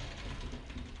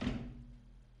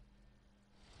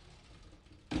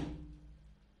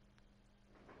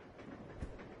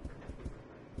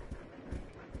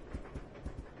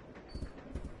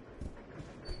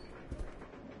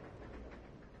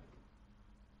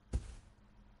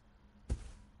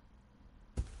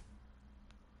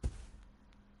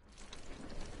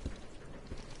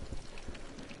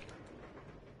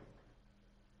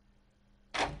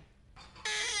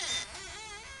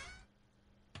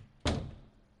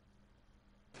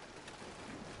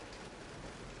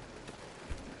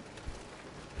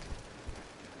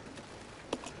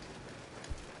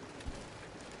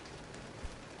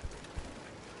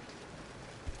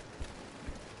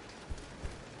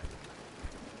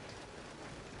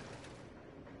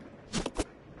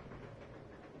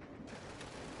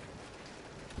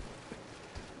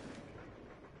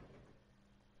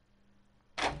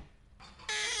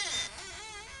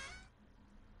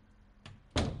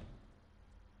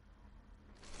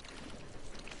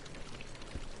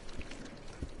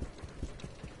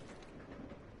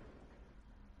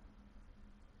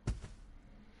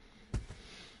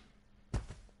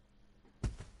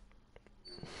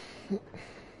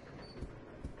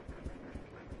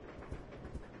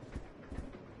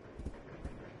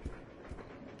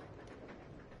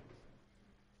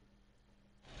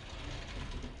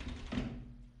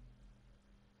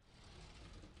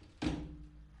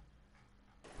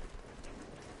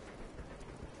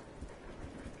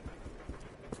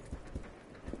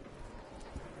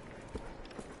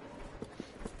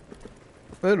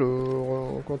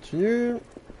 Alors, on continue.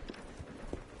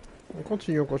 On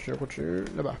continue.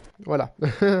 Là-bas. Voilà.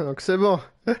 Donc c'est bon.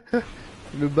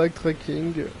 Le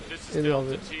backtracking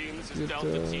énervé.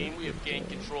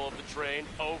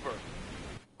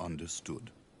 Understood.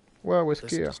 Ouais, où est-ce This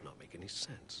qu'il est? does not make any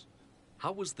sense.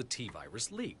 How was the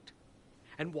T-virus leaked?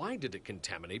 And why did it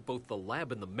contaminate both the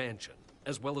lab and the mansion,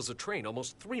 as well as a train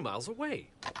almost 3 miles away?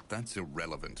 That's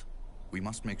irrelevant. We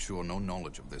must make sure no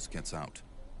knowledge of this gets out.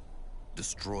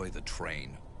 Destroy the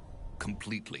train.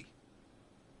 Completely.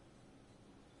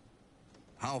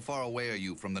 How far away are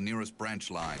you from the nearest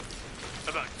branch line?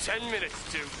 About 10 minutes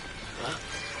to...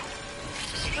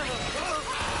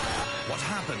 What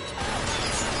happened?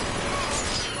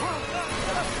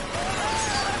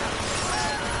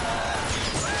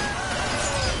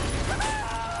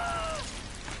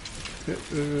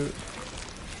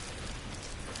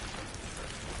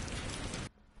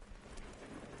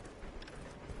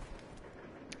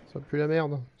 Ça pue la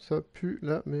merde. Ça pue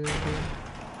la merde.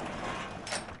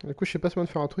 Du coup, je sais pas si on va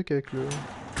faire un truc avec le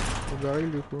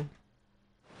baril du coup.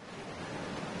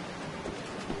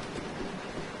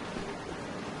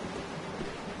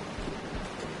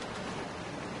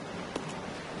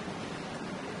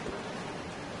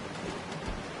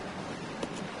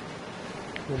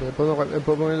 Bon, il n'y a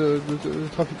pas moyen de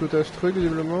traficoter ce truc,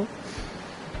 visiblement.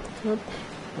 Hop,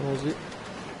 allons-y.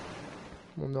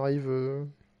 On arrive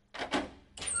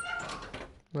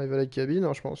à la cabine,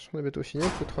 hein, je pense. On est bientôt fini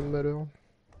avec le train de malheur.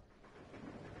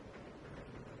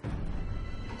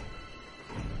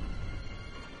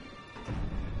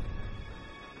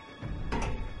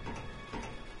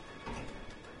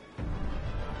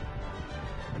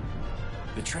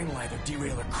 The train will either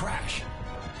derail or crash.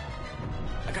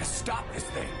 I gotta stop this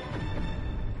thing.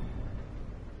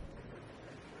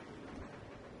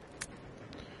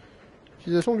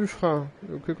 Utilisation du frein.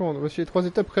 Donc, voici les 3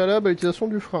 étapes préalables à l'utilisation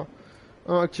du frein.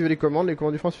 1. Activer les commandes. Les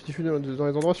commandes du frein se situent dans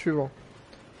les endroits suivants.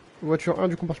 Voiture 1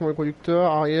 du compartiment du conducteur.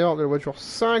 Arrière de la voiture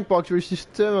 5 pour activer le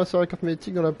système. Insérer la carte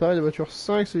magnétique dans l'appareil de la voiture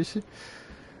 5. Celui-ci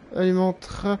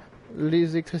alimentera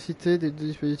les électricités des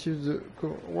dispositifs de...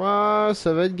 Ouah,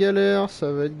 ça va être galère,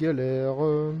 ça va être galère.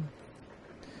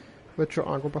 Voiture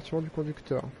 1, compartiment du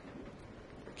conducteur.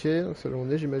 Ok, donc c'est là où on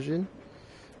est, j'imagine.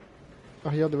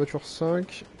 Arrière de voiture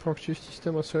 5. Pour activer le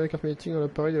système, insérer la carte magnétique dans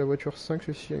l'appareil de la voiture 5.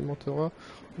 Ceci alimentera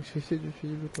l'électricité du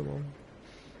fusible de commande.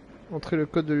 Entrez le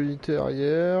code de l'unité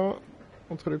arrière.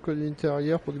 Entrez le code de l'unité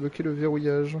arrière pour débloquer le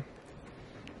verrouillage.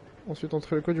 Ensuite,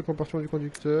 entrez le code du compartiment du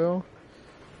conducteur.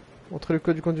 Entrez le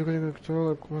code du conducteur dans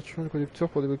le compartiment du conducteur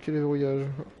pour débloquer le verrouillage.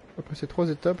 Après ces 3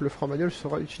 étapes, le frein manuel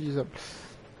sera utilisable.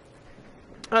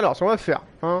 Alors, ce qu'on va faire,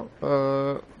 hein,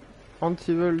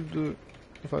 anti-vol 2,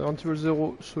 enfin anti-vol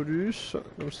 0 Solus,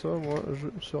 comme ça, moi, je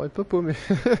ne serai pas paumé.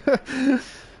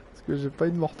 Parce que j'ai pas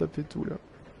une mort taper tout, là.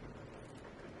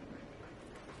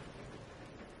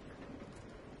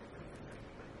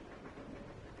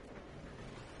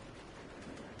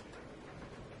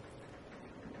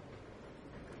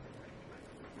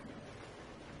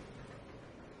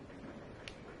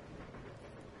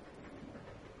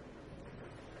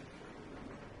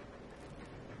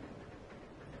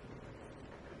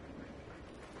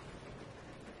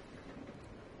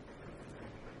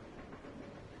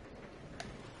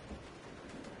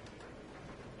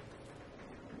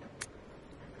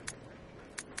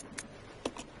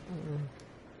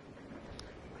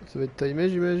 Ça va être timé,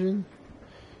 j'imagine.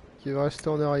 Qui va rester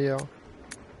en arrière.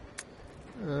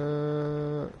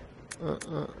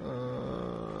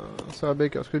 Ça va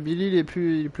Baker, parce que Billy il est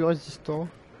plus résistant.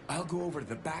 I'll go over to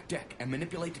the back deck and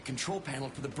manipulate the control panel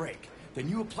for the brake. Then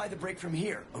you apply the brake from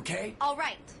here, okay? All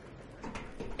right.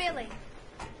 Billy,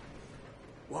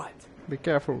 What? Be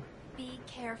careful. be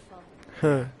careful.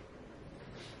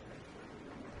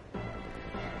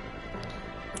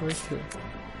 Ok.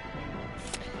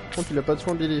 Par contre, il a pas de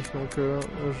soin Billy, donc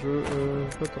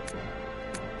attends.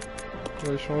 On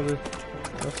va échanger.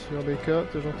 Merci Rebecca,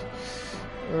 t'es gentil.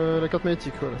 La carte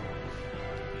magnétique, voilà.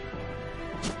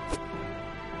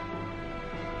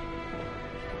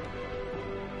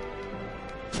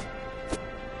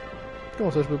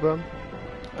 Comment ça, je peux pas?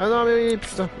 Ah non, mais oui,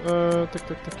 putain. Tac,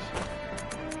 tac, tac.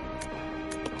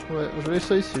 Ouais, je laisse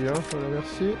ça ici, hein. Voilà,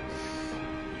 merci.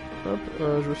 Hop, je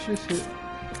vais aussi laisser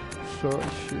ça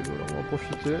ici. Voilà, on va en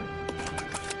profiter.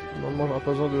 Normalement j'aurai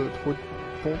pas besoin de trop de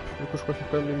pompes, du coup je crois qu'il y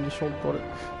a quand même les munitions pour le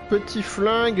petit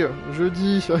flingue, je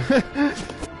dis.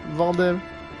 Bordel.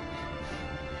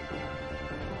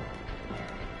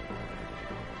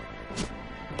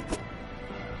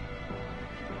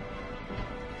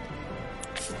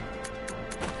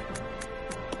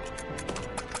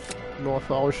 Bon, on va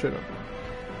faire un rusher là.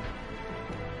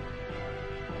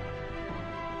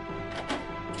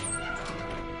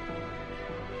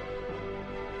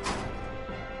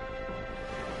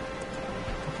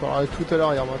 On va faire tout à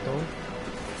l'arrière maintenant.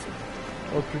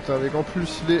 Oh putain, avec en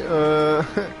plus les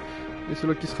les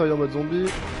solos qui se réveillent en mode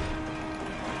zombie.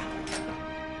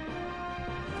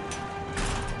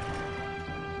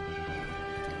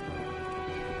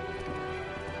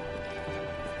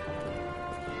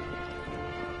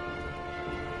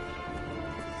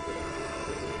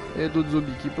 Et d'autres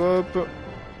zombies qui pop.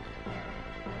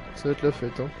 Ça va être la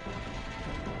fête, hein.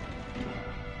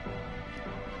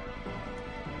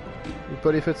 Mais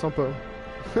pas les fêtes sympas.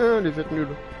 Les fêtes nulles.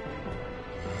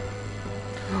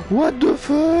 What the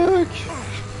fuck?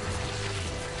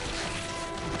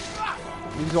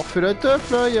 Ils ont refait la teuf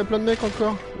là, il y a plein de mecs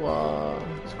encore. Waouh.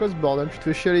 C'est quoi ce bordel? Tu te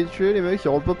fais chier à les tuer, les mecs ils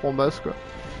repopent en basse quoi.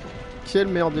 Quel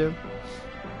merdier.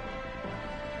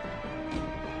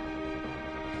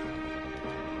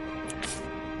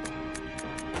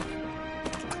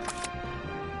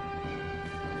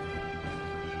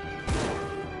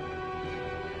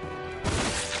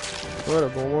 Voilà,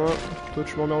 bon moi, toi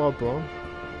tu m'emmerderas pas. Hein.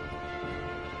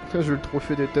 Je vais le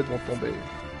trophée des têtes vont tomber.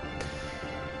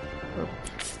 Hop.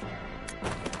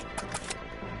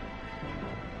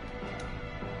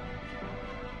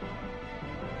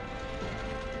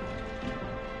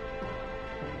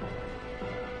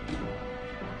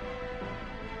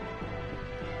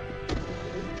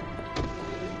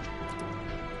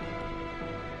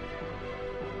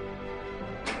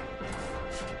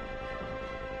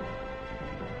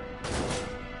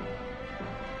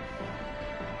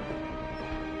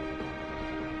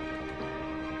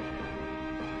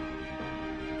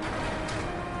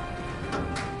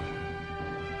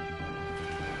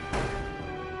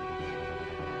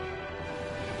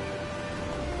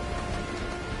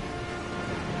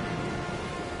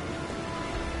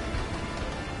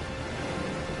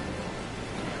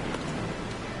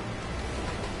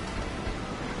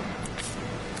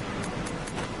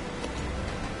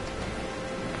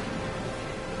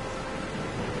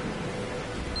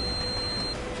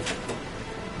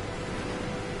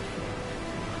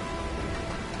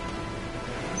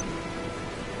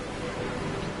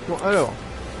 Bon alors.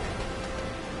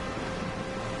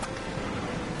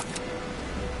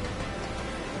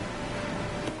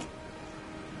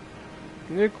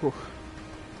 Neko.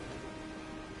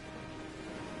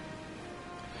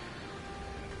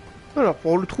 Alors,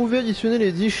 pour le trouver, additionnez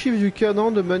les 10 chiffres du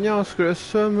canon de manière à ce que la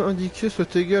somme indiquée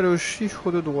soit égale au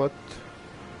chiffre de droite.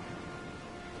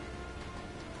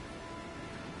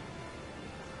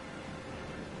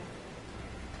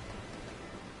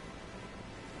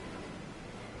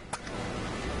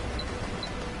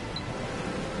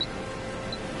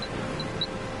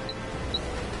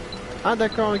 Ah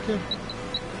d'accord, ok.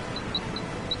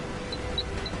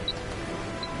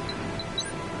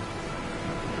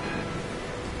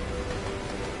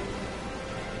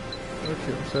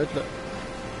 Ok, ça va être là.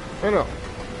 Alors.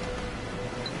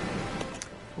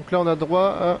 Donc là on a droit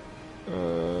à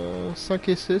 5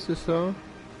 essais, c'est ça?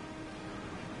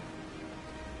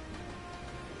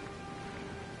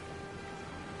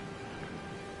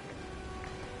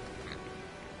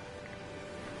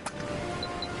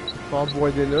 On va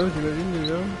bourrer des neufs, j'imagine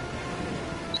déjà.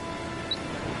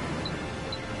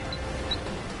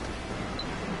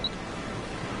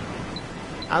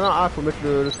 Ah non, ah, faut mettre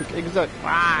le truc exact.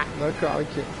 Ah, d'accord,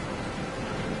 ok.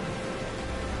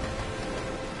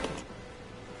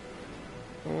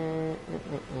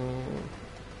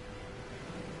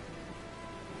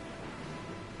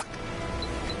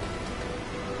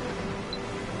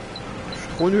 Je suis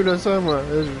trop nul à ça, moi.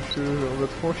 On va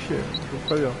te franchir, je te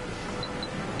préviens.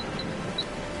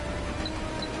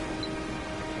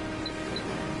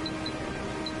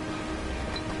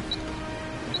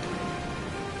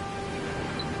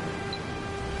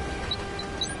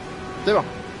 C'est bon.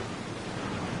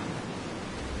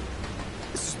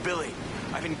 This is Billy.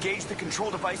 I've engaged the control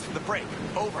device for the brake.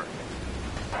 Over.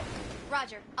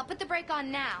 Roger. I'll put the brake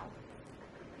on now.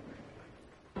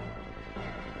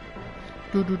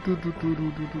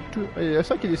 Il y a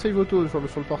ça qui est des save auto sur le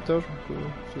partage, donc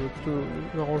ça va plutôt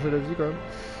m'arranger la vie quand même.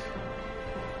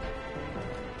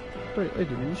 Putain, il y a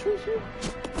des munitions ici.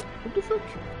 What the fuck?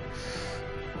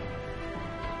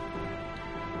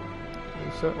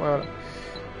 Et ça, voilà.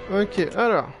 Ok,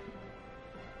 alors,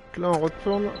 Donc là on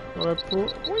retourne dans la peau.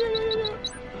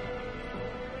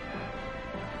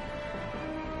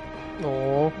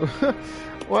 Non.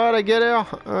 Ouais la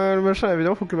galère. Le machin,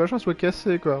 évidemment faut que le machin soit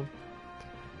cassé quoi.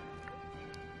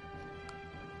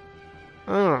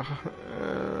 Alors,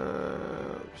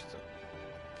 putain.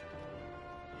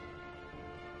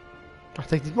 Alors,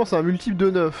 techniquement c'est un multiple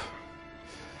de 9.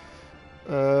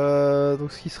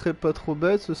 Donc ce qui serait pas trop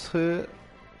bête ce serait...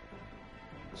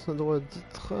 Ça a droit à 10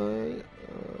 traits.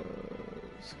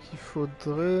 Ce qu'il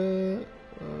faudrait...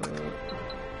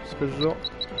 ce serait genre...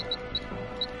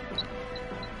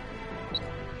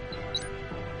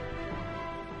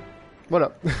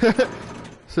 Voilà.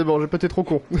 C'est bon, j'ai pas été trop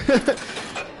con.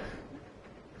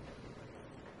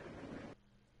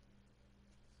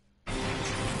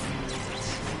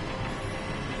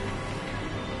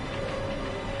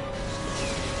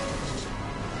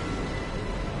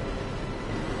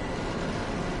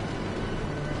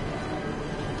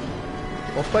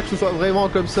 Je pense pas que ce soit vraiment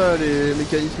comme ça les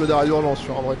mécanismes d'arrêt d'urgence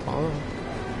sur un vrai train.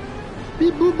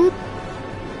 Bip boop boop.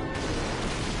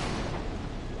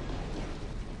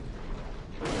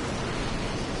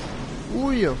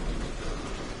 Oui.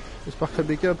 J'espère que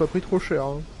Rebecca a pas pris trop cher.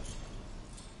 Hein.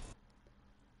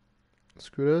 Parce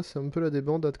que là c'est un peu la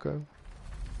débandade quand même.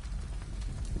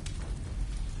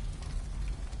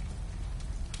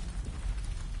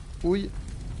 Oui.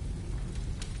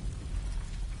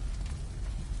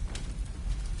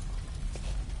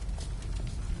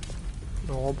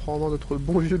 En reprenant notre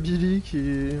bon vieux Billy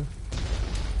qui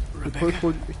a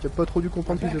pas trop dû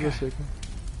comprendre ce qui s'est passé.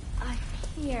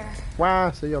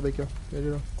 Ouah, ça y est Rebecca, elle est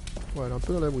là. Ouais, elle est un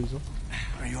peu dans la brise. Hein.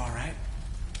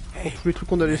 Pour tous les trucs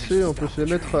qu'on a laissés, on peut se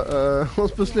les mettre on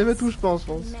peut se les mettre où je pense.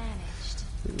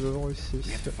 Nous avons réussi.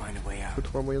 On peut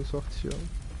trouver un moyen de sortir.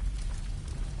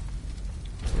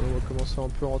 On va commencer à un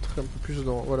peu rentrer un peu plus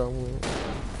dans... Voilà,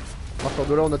 à partir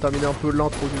de là on a terminé un peu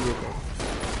l'intro du jeu.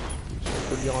 Si on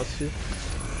peut le dire ainsi.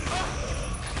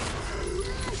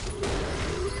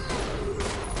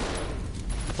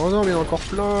 Oh non mais il y en a encore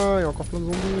plein, il y a encore plein de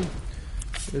zombies.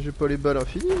 Et j'ai pas les balles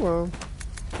infinies moi.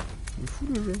 Il me fout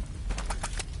le jeu.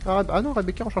 Ah non,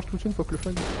 Rebecca on charge tout de suite une fois que le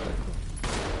fan.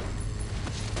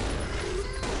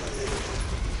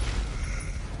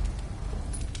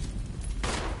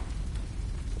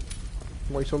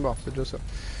 Bon ils sont morts, c'est déjà ça.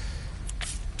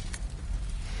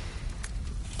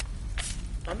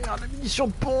 Ah merde, la munition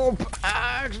de pompe.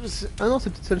 Ah non c'est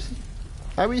peut-être celle-ci.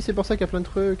 Ah oui, c'est pour ça qu'il y a plein de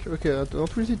trucs. Ok, dans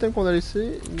tous les items qu'on a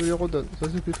laissés, ils nous les redonnent. Ça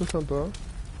c'est plutôt sympa.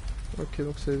 Ok,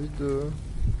 donc ça évite de...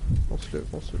 qu'on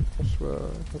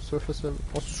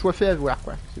soit fait avoir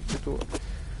quoi. C'est plutôt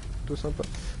sympa.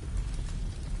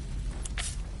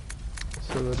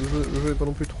 Ça va, le jeu est pas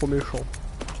non plus trop méchant.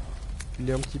 Il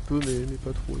est un petit peu, mais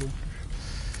pas trop non plus.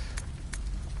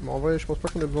 Bon, en vrai, je pense pas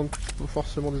qu'on ait besoin de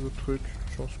forcément des autres trucs.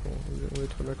 Je pense qu'on est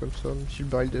très bien comme ça. Même si le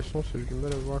baril d'essence, j'ai du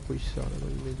mal à voir à quoi il sert là dans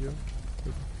l'immédiat.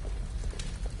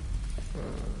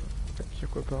 Il y a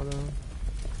quoi par là?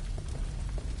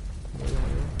 Non, y a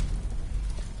rien.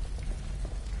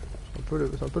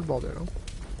 C'est un peu le bordel. Hein.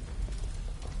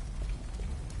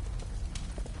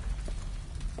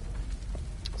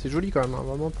 C'est joli quand même, hein.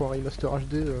 Vraiment pour un remaster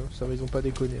HD, ça va, ils ont pas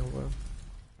déconné en vrai.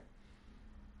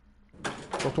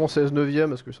 Surtout en 16 neuvième,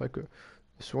 parce que c'est vrai que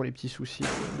souvent les petits soucis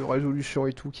de résolution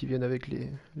et tout qui viennent avec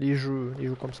les jeux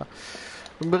comme ça.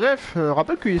 Donc, bref,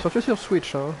 rappelle qu'il est sorti sur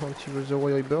Switch, hein, un petit peu The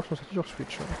Warrior Rebirth, sont sortis sur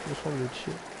Switch, hein, me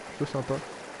semble-t-il. Plutôt sympa.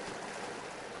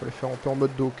 Faut les faire un peu en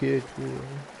mode docké et tout.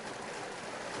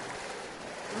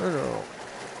 Alors.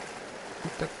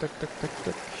 Tac tac tac tac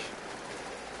tac.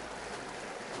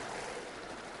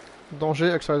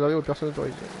 Danger, accès réservé aux personnes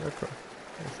autorisées. D'accord.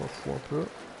 On s'en fout un peu.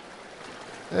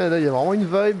 Et là il y a vraiment une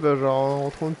vibe, genre on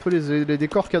retrouve un peu les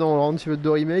décors qu'il y a dans Resident Evil 2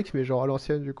 Remake, mais genre à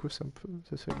l'ancienne du coup c'est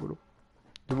assez rigolo.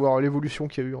 De voir l'évolution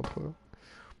qu'il y a eu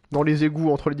dans les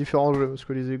égouts entre les différents jeux, parce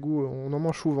que les égouts on en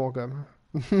mange souvent quand même.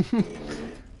 Je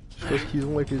sais pas ce qu'ils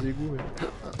ont avec les égouts mais...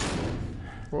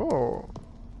 Oh.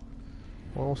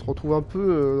 Bon, on se retrouve un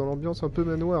peu dans l'ambiance un peu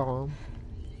manoir. Hein.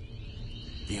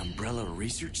 The Umbrella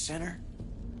Research Center?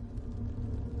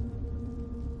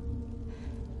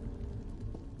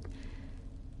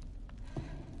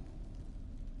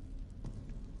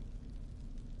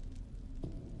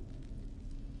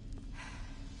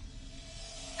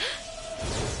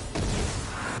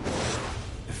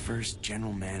 First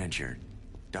general manager,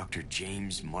 Dr.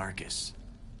 James Marcus.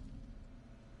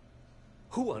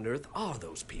 Who on earth are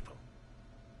those people?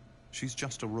 She's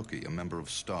just a rookie, a member of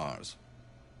STARS.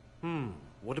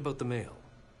 What about the male?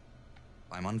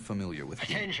 I'm unfamiliar with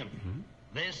him. Attention!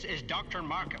 This is Dr.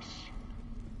 Marcus.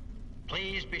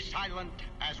 Please be silent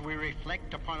as we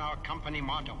reflect upon our company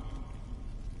motto.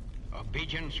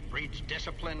 Obedience breeds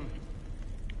discipline.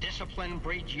 Discipline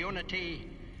breeds unity.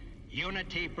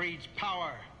 Unity breeds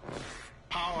power.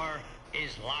 Power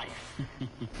is life.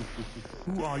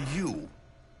 Who are you?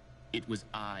 It was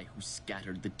I who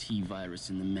scattered the T-virus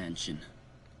in the mansion.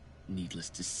 Needless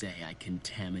to say, I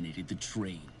contaminated the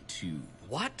train, too.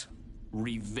 What?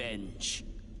 Revenge.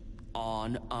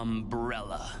 On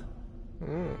Umbrella.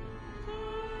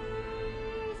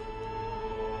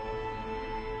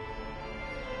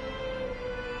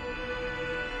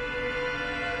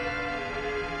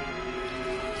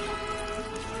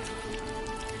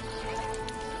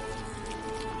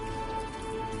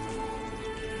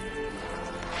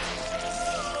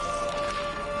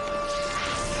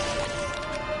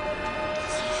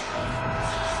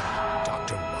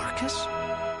 Dr. Marcus?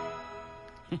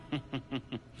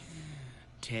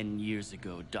 10 years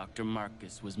ago, Dr.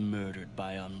 Marcus was murdered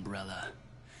by Umbrella.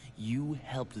 You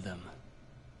helped them,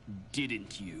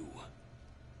 didn't you?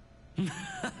 Il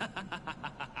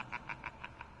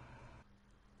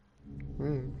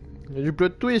y a du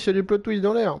plot twist, il y a du plot twist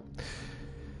dans l'air.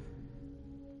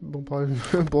 Bon,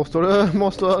 pour ce temps-là,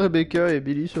 Monster, Rebecca et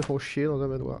Billy se font chier dans un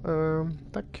manoir.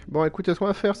 Tac. Bon, écoutez, ce qu'on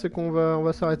va faire, c'est qu'on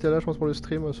va s'arrêter là, je pense, pour le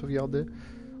stream, on va sauvegarder.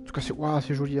 En tout cas,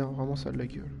 c'est joli, hein, vraiment, ça a de la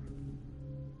gueule.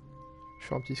 Je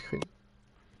fais un petit screen.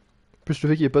 En plus, le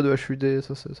fait qu'il n'y ait pas de HUD,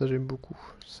 ça j'aime beaucoup.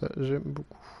 Ça, j'aime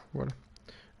beaucoup. Voilà.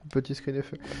 Petit screen est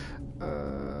fait.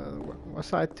 Ouais, on va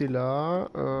s'arrêter là.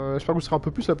 J'espère que vous serez un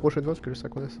peu plus la prochaine fois, parce que ça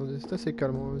c'est assez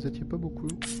calme, hein. Vous étiez pas beaucoup.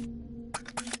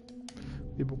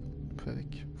 Mais bon, on fait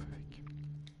avec.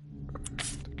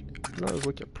 Là, je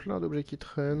vois qu'il y a plein d'objets qui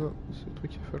traînent. C'est le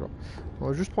truc qu'il va falloir. On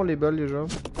va juste prendre les balles déjà.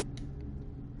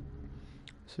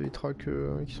 Ça évitera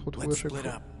qu'ils se retrouvent à chaque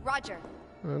fois. Roger.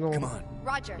 Non,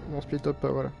 Roger. on split up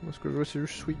pas, voilà. Ce que je veux, c'est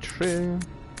juste switcher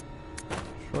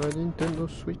sur la Nintendo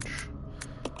Switch.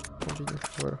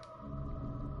 Voilà.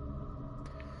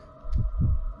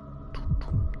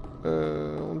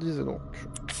 On disait donc.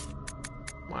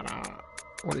 Voilà.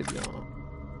 On est bien.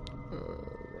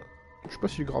 Je sais pas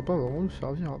si le grappin va vraiment nous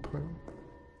servir après.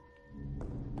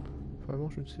 Vraiment,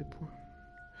 je ne sais pas.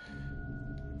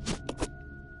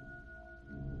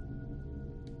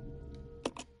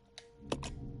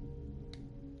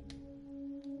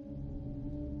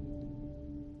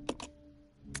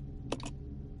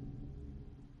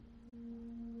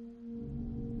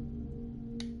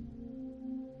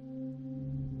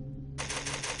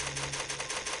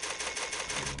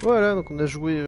 Voilà, donc on a joué